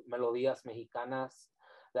entitled Melodías Mexicanas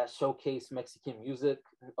that showcased Mexican music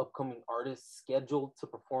and upcoming artists scheduled to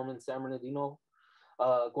perform in San Bernardino.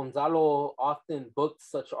 Gonzalo often booked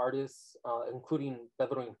such artists, including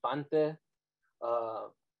Pedro Infante,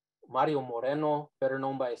 Mario Moreno, better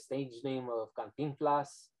known by a stage name of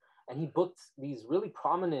Cantinflas, and he booked these really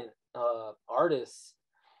prominent artists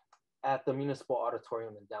at the Municipal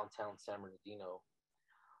Auditorium in downtown San Bernardino.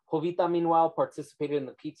 Jovita, meanwhile, participated in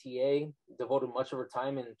the PTA, devoted much of her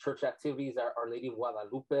time in church activities at Our Lady of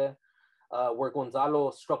Guadalupe, where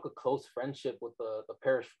Gonzalo struck a close friendship with the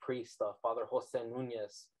parish priest, Father Jose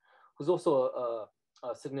Nunez, who's also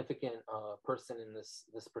a significant person in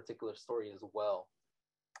this particular story as well.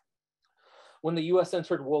 When the U.S.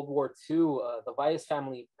 entered World War II, the Valles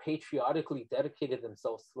family patriotically dedicated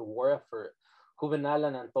themselves to the war effort. Juvenal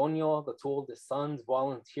and Antonio, the 2 oldest sons,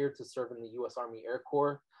 volunteered to serve in the U.S. Army Air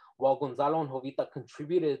Corps, while Gonzalo and Jovita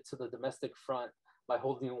contributed to the domestic front by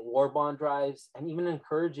holding war bond drives and even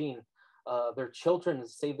encouraging their children to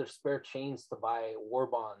save their spare change to buy war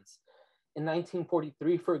bonds. In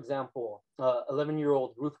 1943, for example,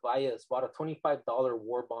 11-year-old Ruth Valles bought a $25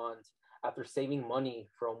 war bond after saving money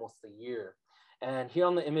for almost a year. And here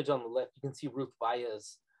on the image on the left, you can see Ruth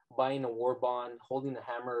Valles buying a war bond, holding a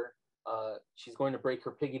hammer. She's going to break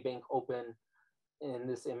her piggy bank open in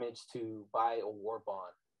this image to buy a war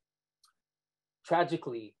bond.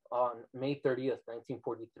 Tragically, on May 30th,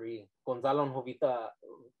 1943, Gonzalo and Jovita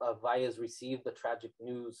Valles received the tragic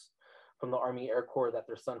news from the Army Air Corps that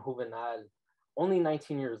their son Juvenal, only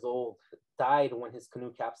 19 years old, died when his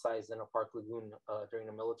canoe capsized in a park lagoon during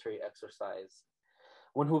a military exercise.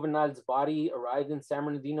 When Juvenal's body arrived in San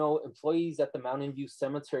Bernardino, employees at the Mountain View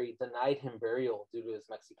Cemetery denied him burial due to his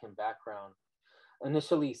Mexican background.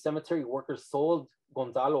 Initially, cemetery workers sold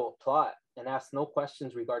Gonzalo a plot and asked no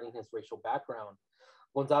questions regarding his racial background.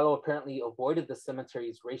 Gonzalo apparently avoided the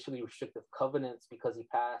cemetery's racially restrictive covenants because he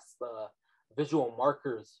passed visual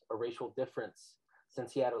markers of racial difference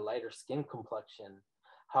since he had a lighter skin complexion.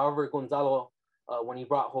 However, Gonzalo, when he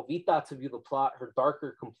brought Jovita to view the plot, her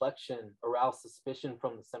darker complexion aroused suspicion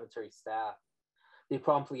from the cemetery staff. They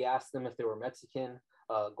promptly asked them if they were Mexican.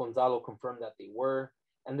 Gonzalo confirmed that they were,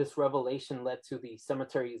 and this revelation led to the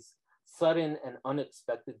cemetery's sudden and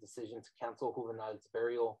unexpected decision to cancel Juvenal's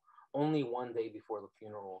burial only 1 day before the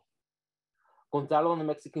funeral. Gonzalo and the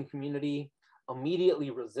Mexican community immediately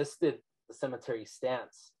resisted the cemetery's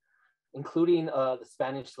stance, including the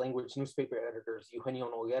Spanish language newspaper editors Eugenio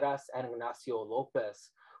Nogueras and Ignacio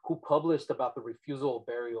Lopez, who published about the refusal of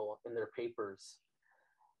burial in their papers.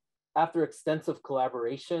 After extensive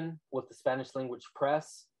collaboration with the Spanish language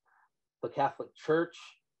press, the Catholic Church,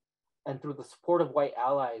 and through the support of white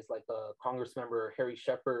allies like Congress member Harry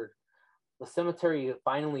Shepard, the cemetery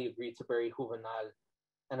finally agreed to bury Juvenal,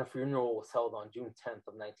 and a funeral was held on June 10th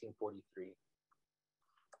of 1943.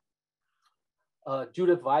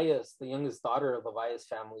 Judith Valles, the youngest daughter of the Valles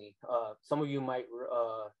family. Some of you might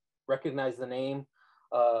recognize the name.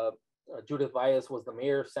 Judith Valles was the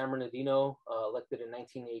mayor of San Bernardino, elected in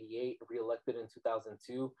 1988, re-elected in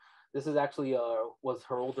 2002. This is actually was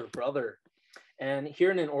her older brother. And here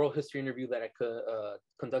in an oral history interview that I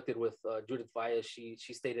conducted with Judith Valles, she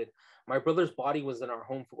stated, "My brother's body was in our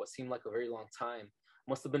home for what seemed like a very long time.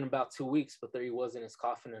 Must have been about 2 weeks, but there he was in his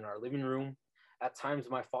coffin in our living room. At times,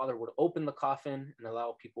 my father would open the coffin and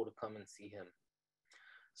allow people to come and see him."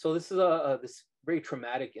 So this is this very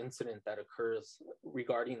traumatic incident that occurs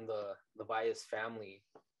regarding the Valles family.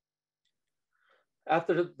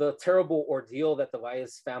 After the terrible ordeal that the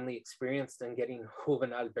Valles family experienced in getting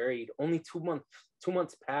Juvenal buried, only 2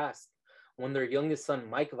 months passed when their youngest son,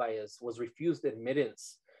 Mike Valles, was refused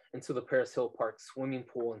admittance into the Paris Hill Park swimming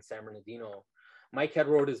pool in San Bernardino. Mike had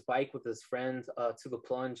rode his bike with his friend to the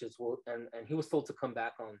plunge as well, and he was told to come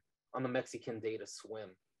back on the Mexican day to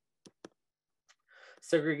swim.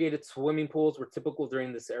 Segregated swimming pools were typical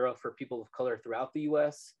during this era for people of color throughout the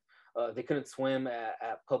US. They couldn't swim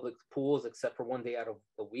at public pools except for one day out of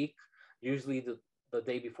the week, usually the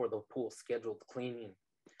day before the pool's scheduled cleaning.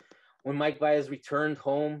 When Mike Valles returned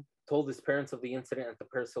home, told his parents of the incident at the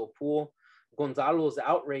Paris Hill pool, Gonzalo's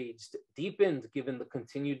outrage deepened given the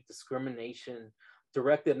continued discrimination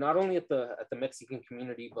directed not only at the Mexican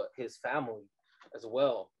community, but his family as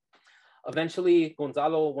well. Eventually,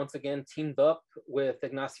 Gonzalo once again teamed up with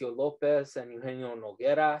Ignacio Lopez and Eugenio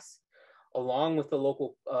Nogueras, along with the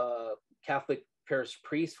local Catholic parish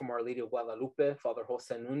priest from Our Lady of Guadalupe, Father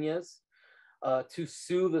Jose Nunez, to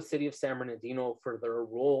sue the city of San Bernardino for their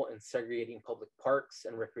role in segregating public parks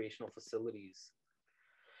and recreational facilities.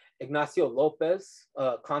 Ignacio Lopez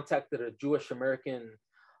contacted a Jewish American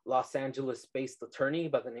Los Angeles-based attorney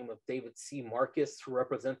by the name of David C. Marcus to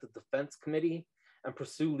represent the defense committee and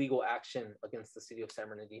pursue legal action against the city of San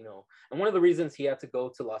Bernardino. And one of the reasons he had to go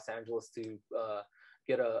to Los Angeles to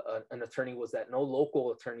get an attorney was that no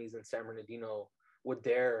local attorneys in San Bernardino would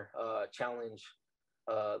dare challenge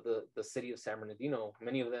the city of San Bernardino,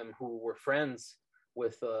 many of them who were friends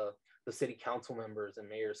with the city council members and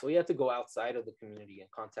mayors. So he had to go outside of the community and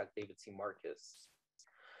contact David C. Marcus.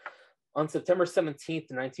 On September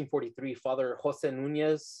 17th, 1943, Father Jose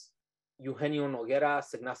Nunez, Eugenio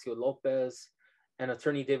Nogueras, Ignacio Lopez, and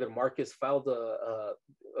attorney David Marcus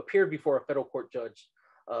appeared before a federal court judge,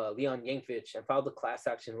 Leon Yankovich, and filed a class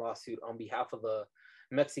action lawsuit on behalf of the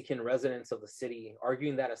Mexican residents of the city,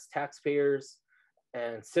 arguing that as taxpayers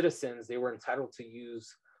and citizens, they were entitled to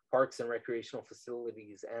use parks and recreational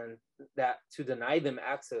facilities, and that to deny them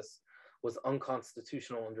access was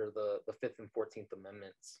unconstitutional under the 5th and 14th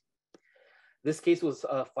Amendments. This case was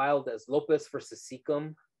filed as Lopez versus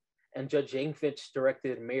Seacom, and Judge Yankovich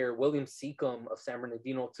directed Mayor William Seacom of San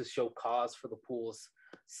Bernardino to show cause for the pool's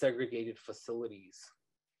segregated facilities.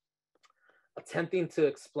 Attempting to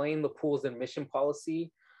explain the pool's admission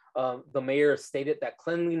policy, the mayor stated that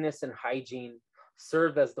cleanliness and hygiene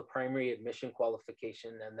served as the primary admission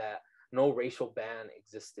qualification and that no racial ban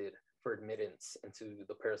existed for admittance into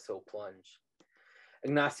the Paris Hill plunge.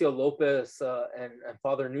 Ignacio Lopez and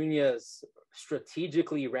Father Nunez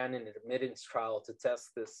strategically ran an admittance trial to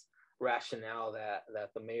test this rationale that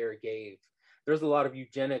the mayor gave. There's a lot of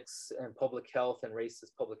eugenics and public health and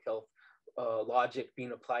racist public health logic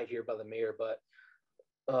being applied here by the mayor, but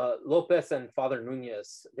Lopez and Father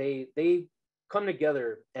Nunez, they come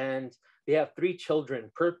together and they have 3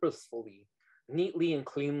 children purposefully, neatly and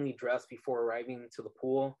cleanly dressed before arriving to the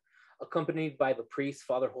pool. Accompanied by the priest,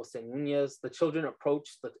 Father Jose Nunez, the children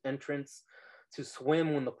approached the entrance to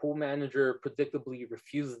swim when the pool manager predictably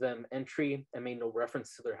refused them entry and made no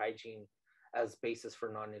reference to their hygiene as basis for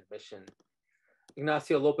non-admission.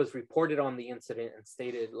 Ignacio Lopez reported on the incident and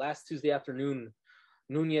stated, "Last Tuesday afternoon,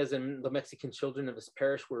 Nunez and the Mexican children of his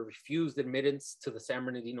parish were refused admittance to the San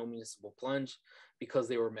Bernardino Municipal Plunge because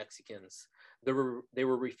they were Mexicans. They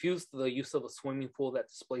were refused the use of a swimming pool that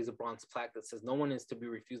displays a bronze plaque that says no one is to be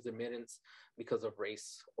refused admittance because of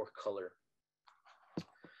race or color."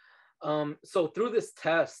 So through this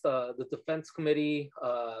test, the defense committee,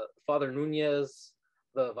 Father Nunez,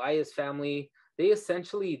 the Valles family, they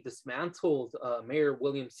essentially dismantled Mayor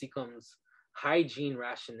William Seacom's hygiene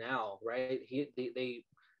rationale, right? They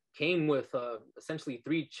came with essentially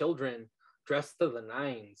 3 children dressed to the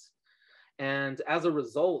nines. And as a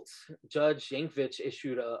result, Judge Yankovic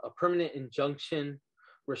issued a permanent injunction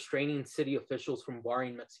restraining city officials from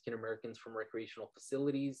barring Mexican Americans from recreational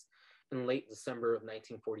facilities in late December of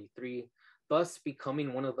 1943, thus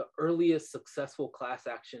becoming one of the earliest successful class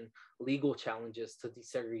action legal challenges to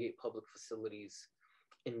desegregate public facilities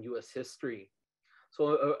in US history.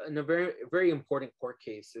 So in a very, very important court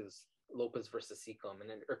case is Lopez versus Seacom, and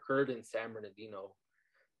it occurred in San Bernardino.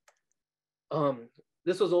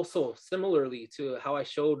 This was also similarly to how I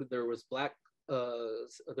showed there was black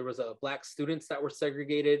students that were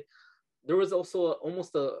segregated. There was also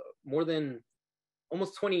almost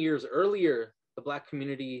 20 years earlier, the Black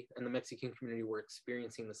community and the Mexican community were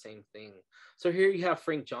experiencing the same thing. So here you have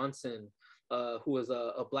Frank Johnson, who was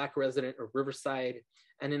a Black resident of Riverside.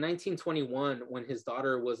 And in 1921, when his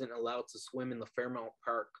daughter wasn't allowed to swim in the Fairmount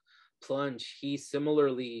Park plunge, he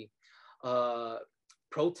similarly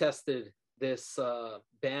protested this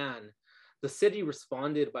ban. The city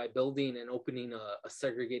responded by building and opening a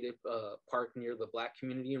segregated park near the Black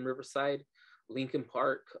community in Riverside, Lincoln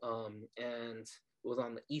Park, and it was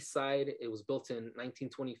on the east side. It was built in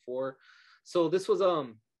 1924. So this was,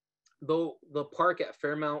 though the park at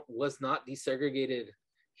Fairmount was not desegregated,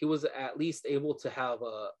 he was at least able to have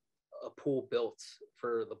a pool built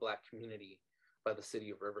for the Black community by the city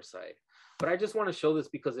of Riverside. But I just want to show this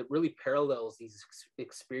because it really parallels these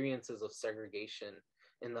experiences of segregation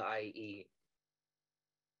in the IE.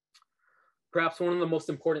 Perhaps one of the most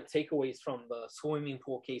important takeaways from the swimming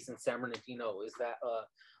pool case in San Bernardino is that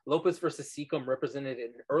Lopez versus Seacom represented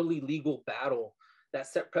an early legal battle that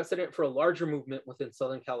set precedent for a larger movement within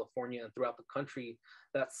Southern California and throughout the country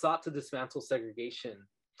that sought to dismantle segregation.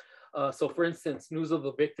 So for instance, news of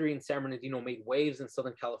the victory in San Bernardino made waves in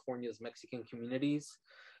Southern California's Mexican communities.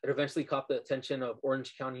 It eventually caught the attention of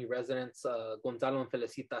Orange County residents, Gonzalo and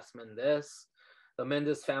Felicitas Mendez. The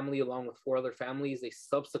Mendez family, along with 4 other families, they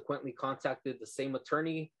subsequently contacted the same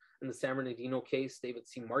attorney in the San Bernardino case, David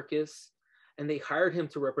C. Marcus, and they hired him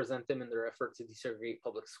to represent them in their effort to desegregate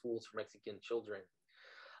public schools for Mexican children.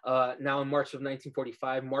 Now in March of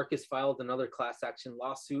 1945, Marcus filed another class action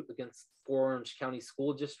lawsuit against 4 Orange County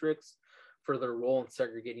school districts for their role in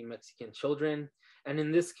segregating Mexican children. And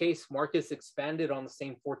in this case, Marcus expanded on the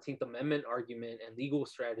same 14th Amendment argument and legal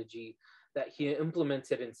strategy that he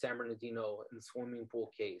implemented in San Bernardino in the swimming pool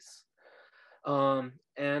case.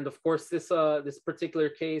 And of course, this particular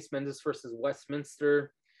case, Mendez versus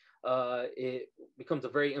Westminster, it becomes a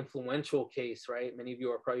very influential case, right? Many of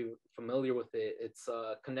you are probably familiar with it. It's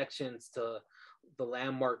connections to the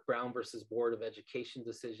landmark Brown versus Board of Education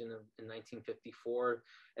decision in 1954.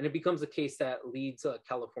 And it becomes a case that leads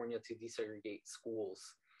California to desegregate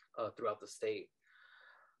schools throughout the state.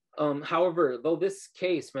 However, though this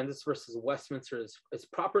case, Mendez versus Westminster, is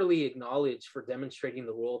properly acknowledged for demonstrating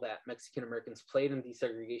the role that Mexican Americans played in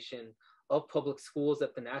desegregation of public schools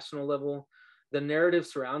at the national level, the narrative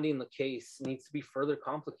surrounding the case needs to be further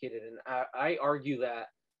complicated. And I argue that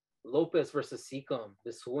Lopez versus Seacom,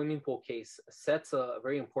 the swimming pool case, sets a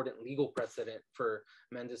very important legal precedent for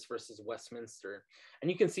Mendez versus Westminster.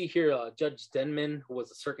 And you can see here, Judge Denman, who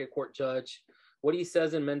was a circuit court judge, what he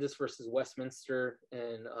says in Mendez versus Westminster,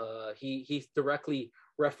 and he directly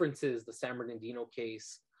references the San Bernardino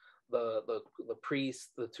case, the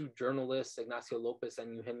priest, the 2 journalists, Ignacio Lopez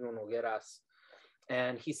and Eugenio Nogueras,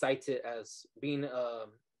 and he cites it as being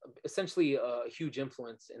essentially a huge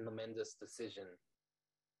influence in the Mendez decision.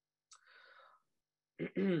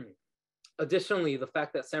 Additionally, the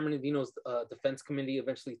fact that San Bernardino's defense committee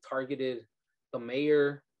eventually targeted the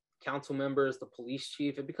mayor, council members, the police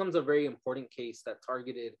chief, it becomes a very important case that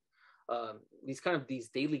targeted these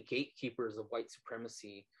daily gatekeepers of white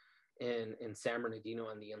supremacy in San Bernardino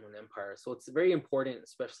and the Inland Empire. So it's very important,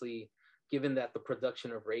 especially given that the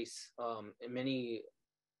production of race in many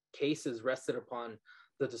cases rested upon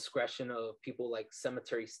the discretion of people like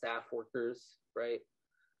cemetery staff workers, right?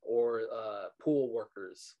 Or pool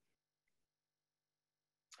workers.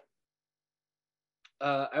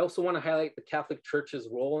 I also want to highlight the Catholic Church's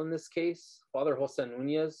role in this case. Father Jose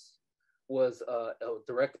Nunez was a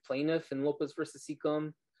direct plaintiff in Lopez versus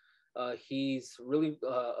Seacom. He's really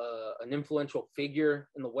an influential figure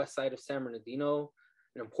in the west side of San Bernardino,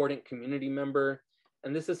 an important community member.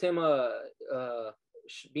 And this is him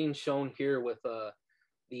being shown here with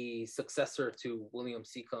the successor to William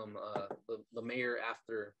Seacom, the mayor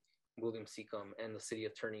after William Seacom, and the city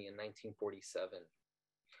attorney in 1947.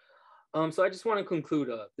 So I just want to conclude,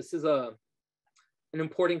 this is an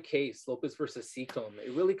important case, Lopez versus Seacom.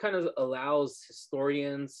 It really kind of allows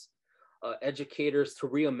historians, educators to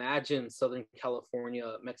reimagine Southern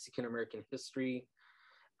California Mexican-American history,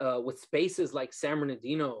 with spaces like San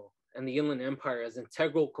Bernardino and the Inland Empire as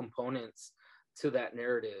integral components to that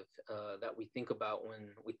narrative that we think about when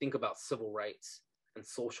we think about civil rights and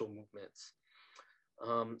social movements.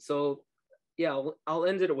 So yeah, I'll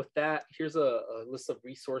end it with that. Here's a list of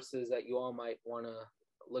resources that you all might want to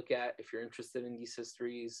look at if you're interested in these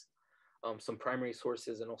histories, some primary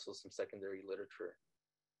sources and also some secondary literature.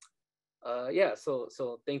 Yeah, so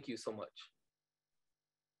thank you so much.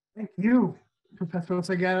 Thank you, Professor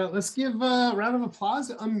Oseguera. Let's give a round of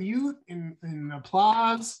applause, unmute and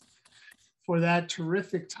applause for that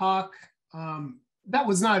terrific talk. That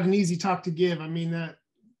was not an easy talk to give. I mean, that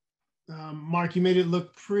Mark, you made it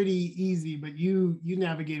look pretty easy, but you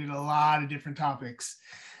navigated a lot of different topics.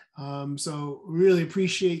 So really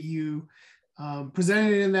appreciate you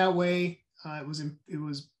presenting it in that way. It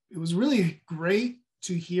was really great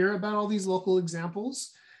to hear about all these local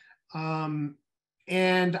examples.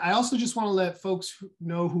 And I also just want to let folks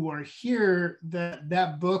know who are here that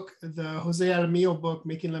that book, the Jose Aramillo book,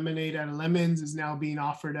 Making Lemonade Out of Lemons, is now being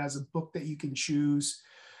offered as a book that you can choose.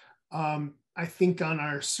 I think on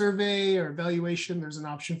our survey or evaluation, there's an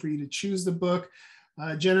option for you to choose the book.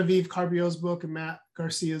 Genevieve Carbiel's book and Matt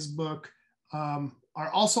Garcia's book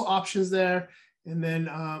are also options there. And then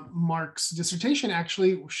Mark's dissertation,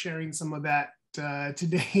 actually, we're sharing some of that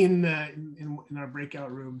today in our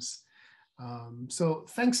breakout rooms. So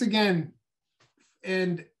thanks again.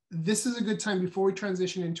 And this is a good time before we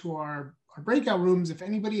transition into our breakout rooms. If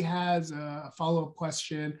anybody has a follow-up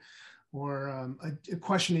question or a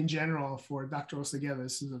question in general for Dr. Oseguera,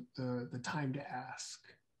 this is the time to ask.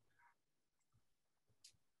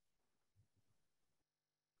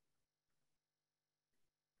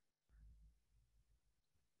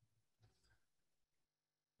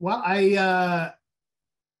 Well,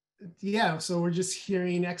 yeah, so we're just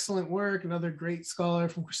hearing excellent work, another great scholar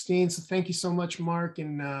from Christine. So thank you so much, Mark.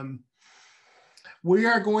 And we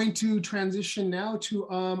are going to transition now to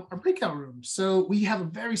our breakout room. So we have a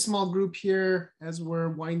very small group here as we're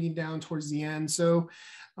winding down towards the end. So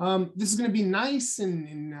this is going to be nice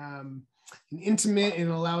and intimate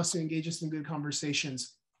and allow us to engage us in good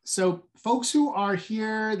conversations. So folks who are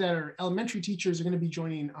here that are elementary teachers are going to be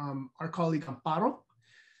joining our colleague Amparo.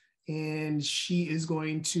 And she is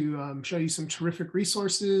going to show you some terrific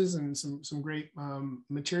resources and some great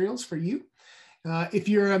materials for you. If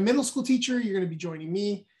you're a middle school teacher, you're going to be joining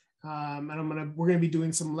me. And we're going to be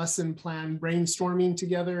doing some lesson plan brainstorming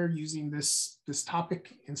together using this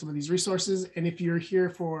topic and some of these resources. And if you're here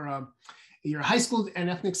for you're a high school and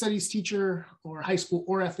ethnic studies teacher or high school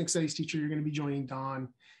or ethnic studies teacher, you're going to be joining Dawn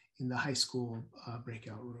in the high school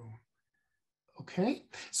breakout room. Okay,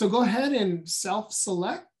 so go ahead and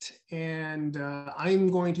self-select, and I'm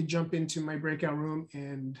going to jump into my breakout room,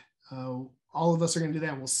 and all of us are going to do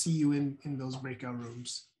that, and we'll see you in those breakout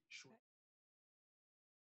rooms.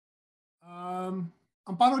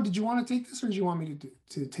 Amparo, did you want to take this, or did you want me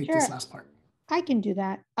to take Sure. this last part? I can do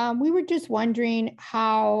that. We were just wondering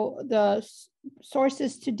how the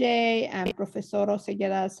sources today and Professor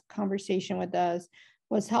Oseguera's conversation with us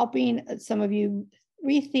was helping some of you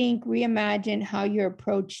rethink, reimagine how you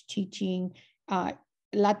approach teaching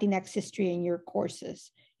Latinx history in your courses.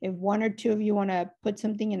 If one or two of you want to put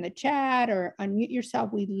something in the chat or unmute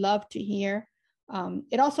yourself, we'd love to hear.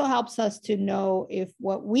 It also helps us to know if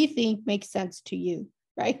what we think makes sense to you,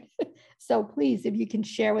 right? So please, if you can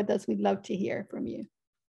share with us, we'd love to hear from you.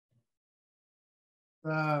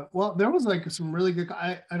 Well, there was like some really good,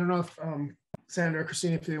 I don't know if Sandra or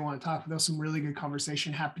Christina, if they want to talk, but there was some really good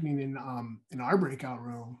conversation happening in our breakout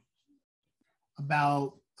room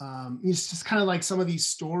about it's just kind of like some of these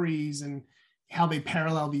stories and how they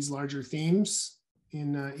parallel these larger themes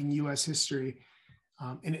in U.S. history.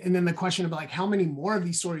 And then the question about like how many more of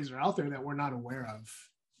these stories are out there that we're not aware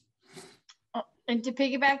of. And to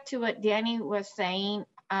piggyback to what Danny was saying,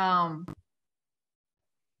 a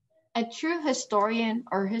true historian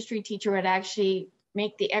or history teacher would actually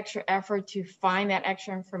make the extra effort to find that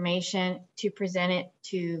extra information to present it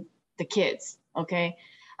to the kids, okay,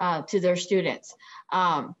 to their students.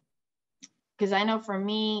 Because I know for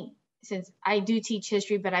me, since I do teach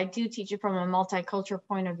history, but I do teach it from a multicultural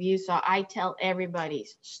point of view, so I tell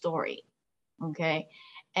everybody's story, okay?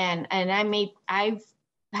 And I've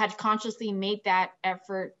had consciously made that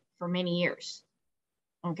effort for many years.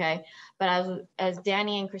 Okay, but as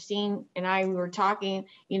Danny and Christine and I were talking,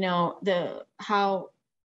 you know, how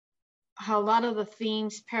a lot of the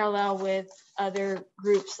themes parallel with other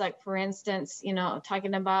groups, like for instance, you know,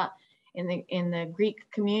 talking about in the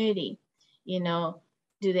Greek community, you know,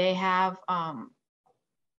 do they have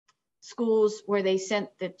schools where they sent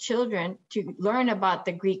the children to learn about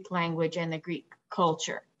the Greek language and the Greek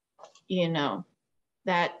culture? you know,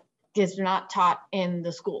 that is not taught in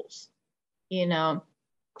the schools, you know.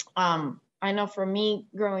 I know for me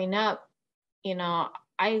growing up, you know,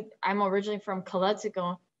 I'm originally from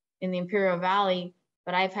Calexico in the Imperial Valley,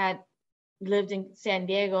 but I've lived in San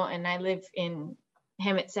Diego and I live in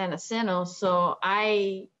Hemet San Jacinto. So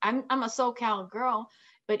I'm a SoCal girl,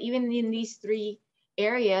 but even in these three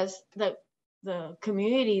areas, the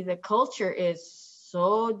community, the culture is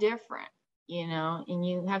so different, you know, and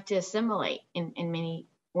you have to assimilate in many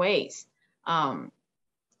ways.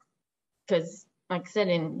 Because like I said,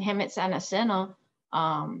 in Hemet San Jacinto,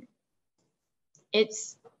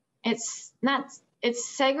 it's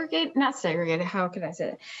segregated, not segregated. How can I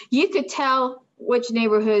say that? You could tell which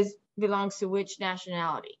neighborhoods belongs to which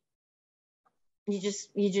nationality. You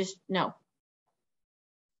just know.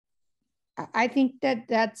 I think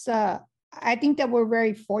I think that we're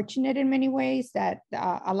very fortunate in many ways that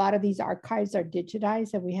a lot of these archives are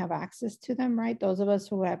digitized and we have access to them, right? Those of us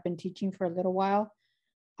who have been teaching for a little while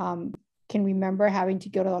can remember having to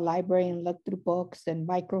go to the library and look through books and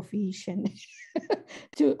microfiche and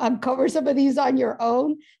to uncover some of these on your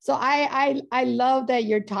own. So I love that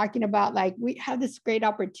you're talking about, like, we have this great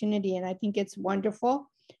opportunity and I think it's wonderful.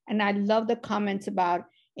 And I love the comments about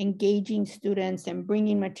engaging students and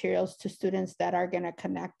bringing materials to students that are going to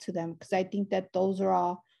connect to them, because I think that those are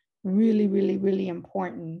all really, really, really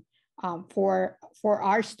important for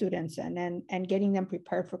our students and getting them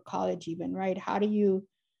prepared for college even, right? How do you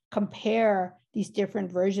compare these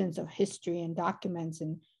different versions of history and documents,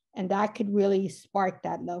 and that could really spark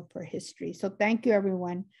that love for history. So thank you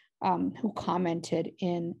everyone who commented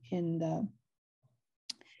in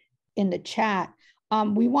the chat.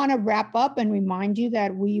 We want to wrap up and remind you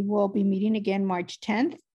that we will be meeting again March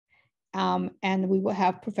 10th, and we will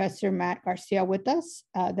have Professor Matt Garcia with us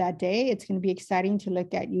that day. It's going to be exciting to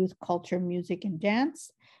look at youth culture, music, and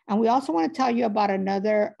dance. And we also want to tell you about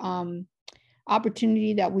another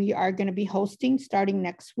opportunity that we are going to be hosting starting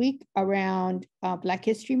next week around Black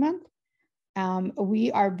History Month.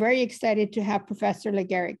 We are very excited to have Professor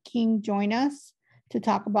LeGarrette King join us to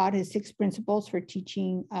talk about his 6 principles for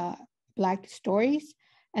teaching Black stories.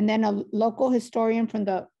 And then a local historian from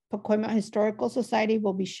the Pacoima Historical Society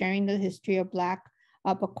will be sharing the history of Black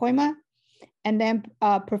Pacoima. And then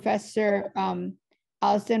Professor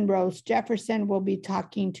Allison Rose Jefferson will be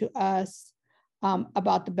talking to us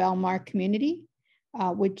about the Belmar community,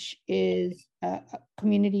 which is a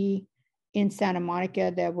community in Santa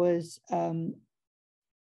Monica that was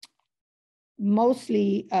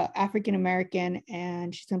mostly African-American,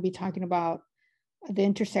 and she's going to be talking about the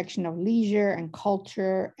intersection of leisure and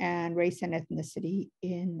culture and race and ethnicity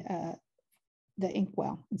in the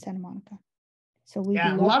Inkwell in Santa Monica. So we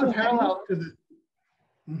a lot of parallels to the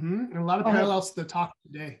and a lot of parallels to the talk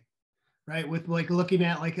today, right? With like looking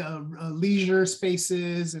at like leisure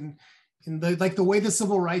spaces and the way the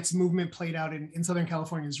civil rights movement played out in Southern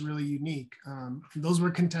California is really unique. Those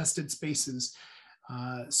were contested spaces.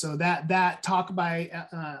 So that talk by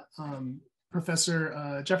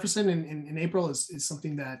Professor Jefferson in April is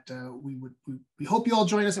something that we hope you all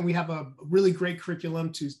join us, and we have a really great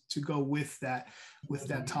curriculum to go with that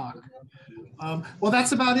talk. Well,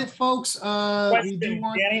 that's about it, folks. Question, we do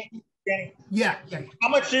want Danny. Yeah. How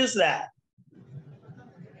much is that?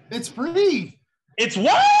 It's free. It's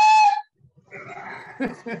what?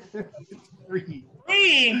 It's free.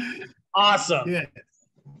 Free. Awesome. Yeah.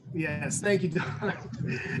 Yes. Thank you, Don.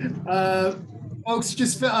 Folks,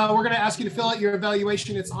 just we're going to ask you to fill out your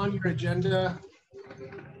evaluation. It's on your agenda,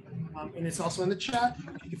 and it's also in the chat.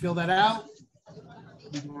 You can fill that out.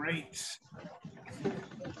 Great.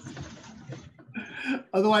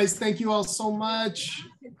 Otherwise, thank you all so much.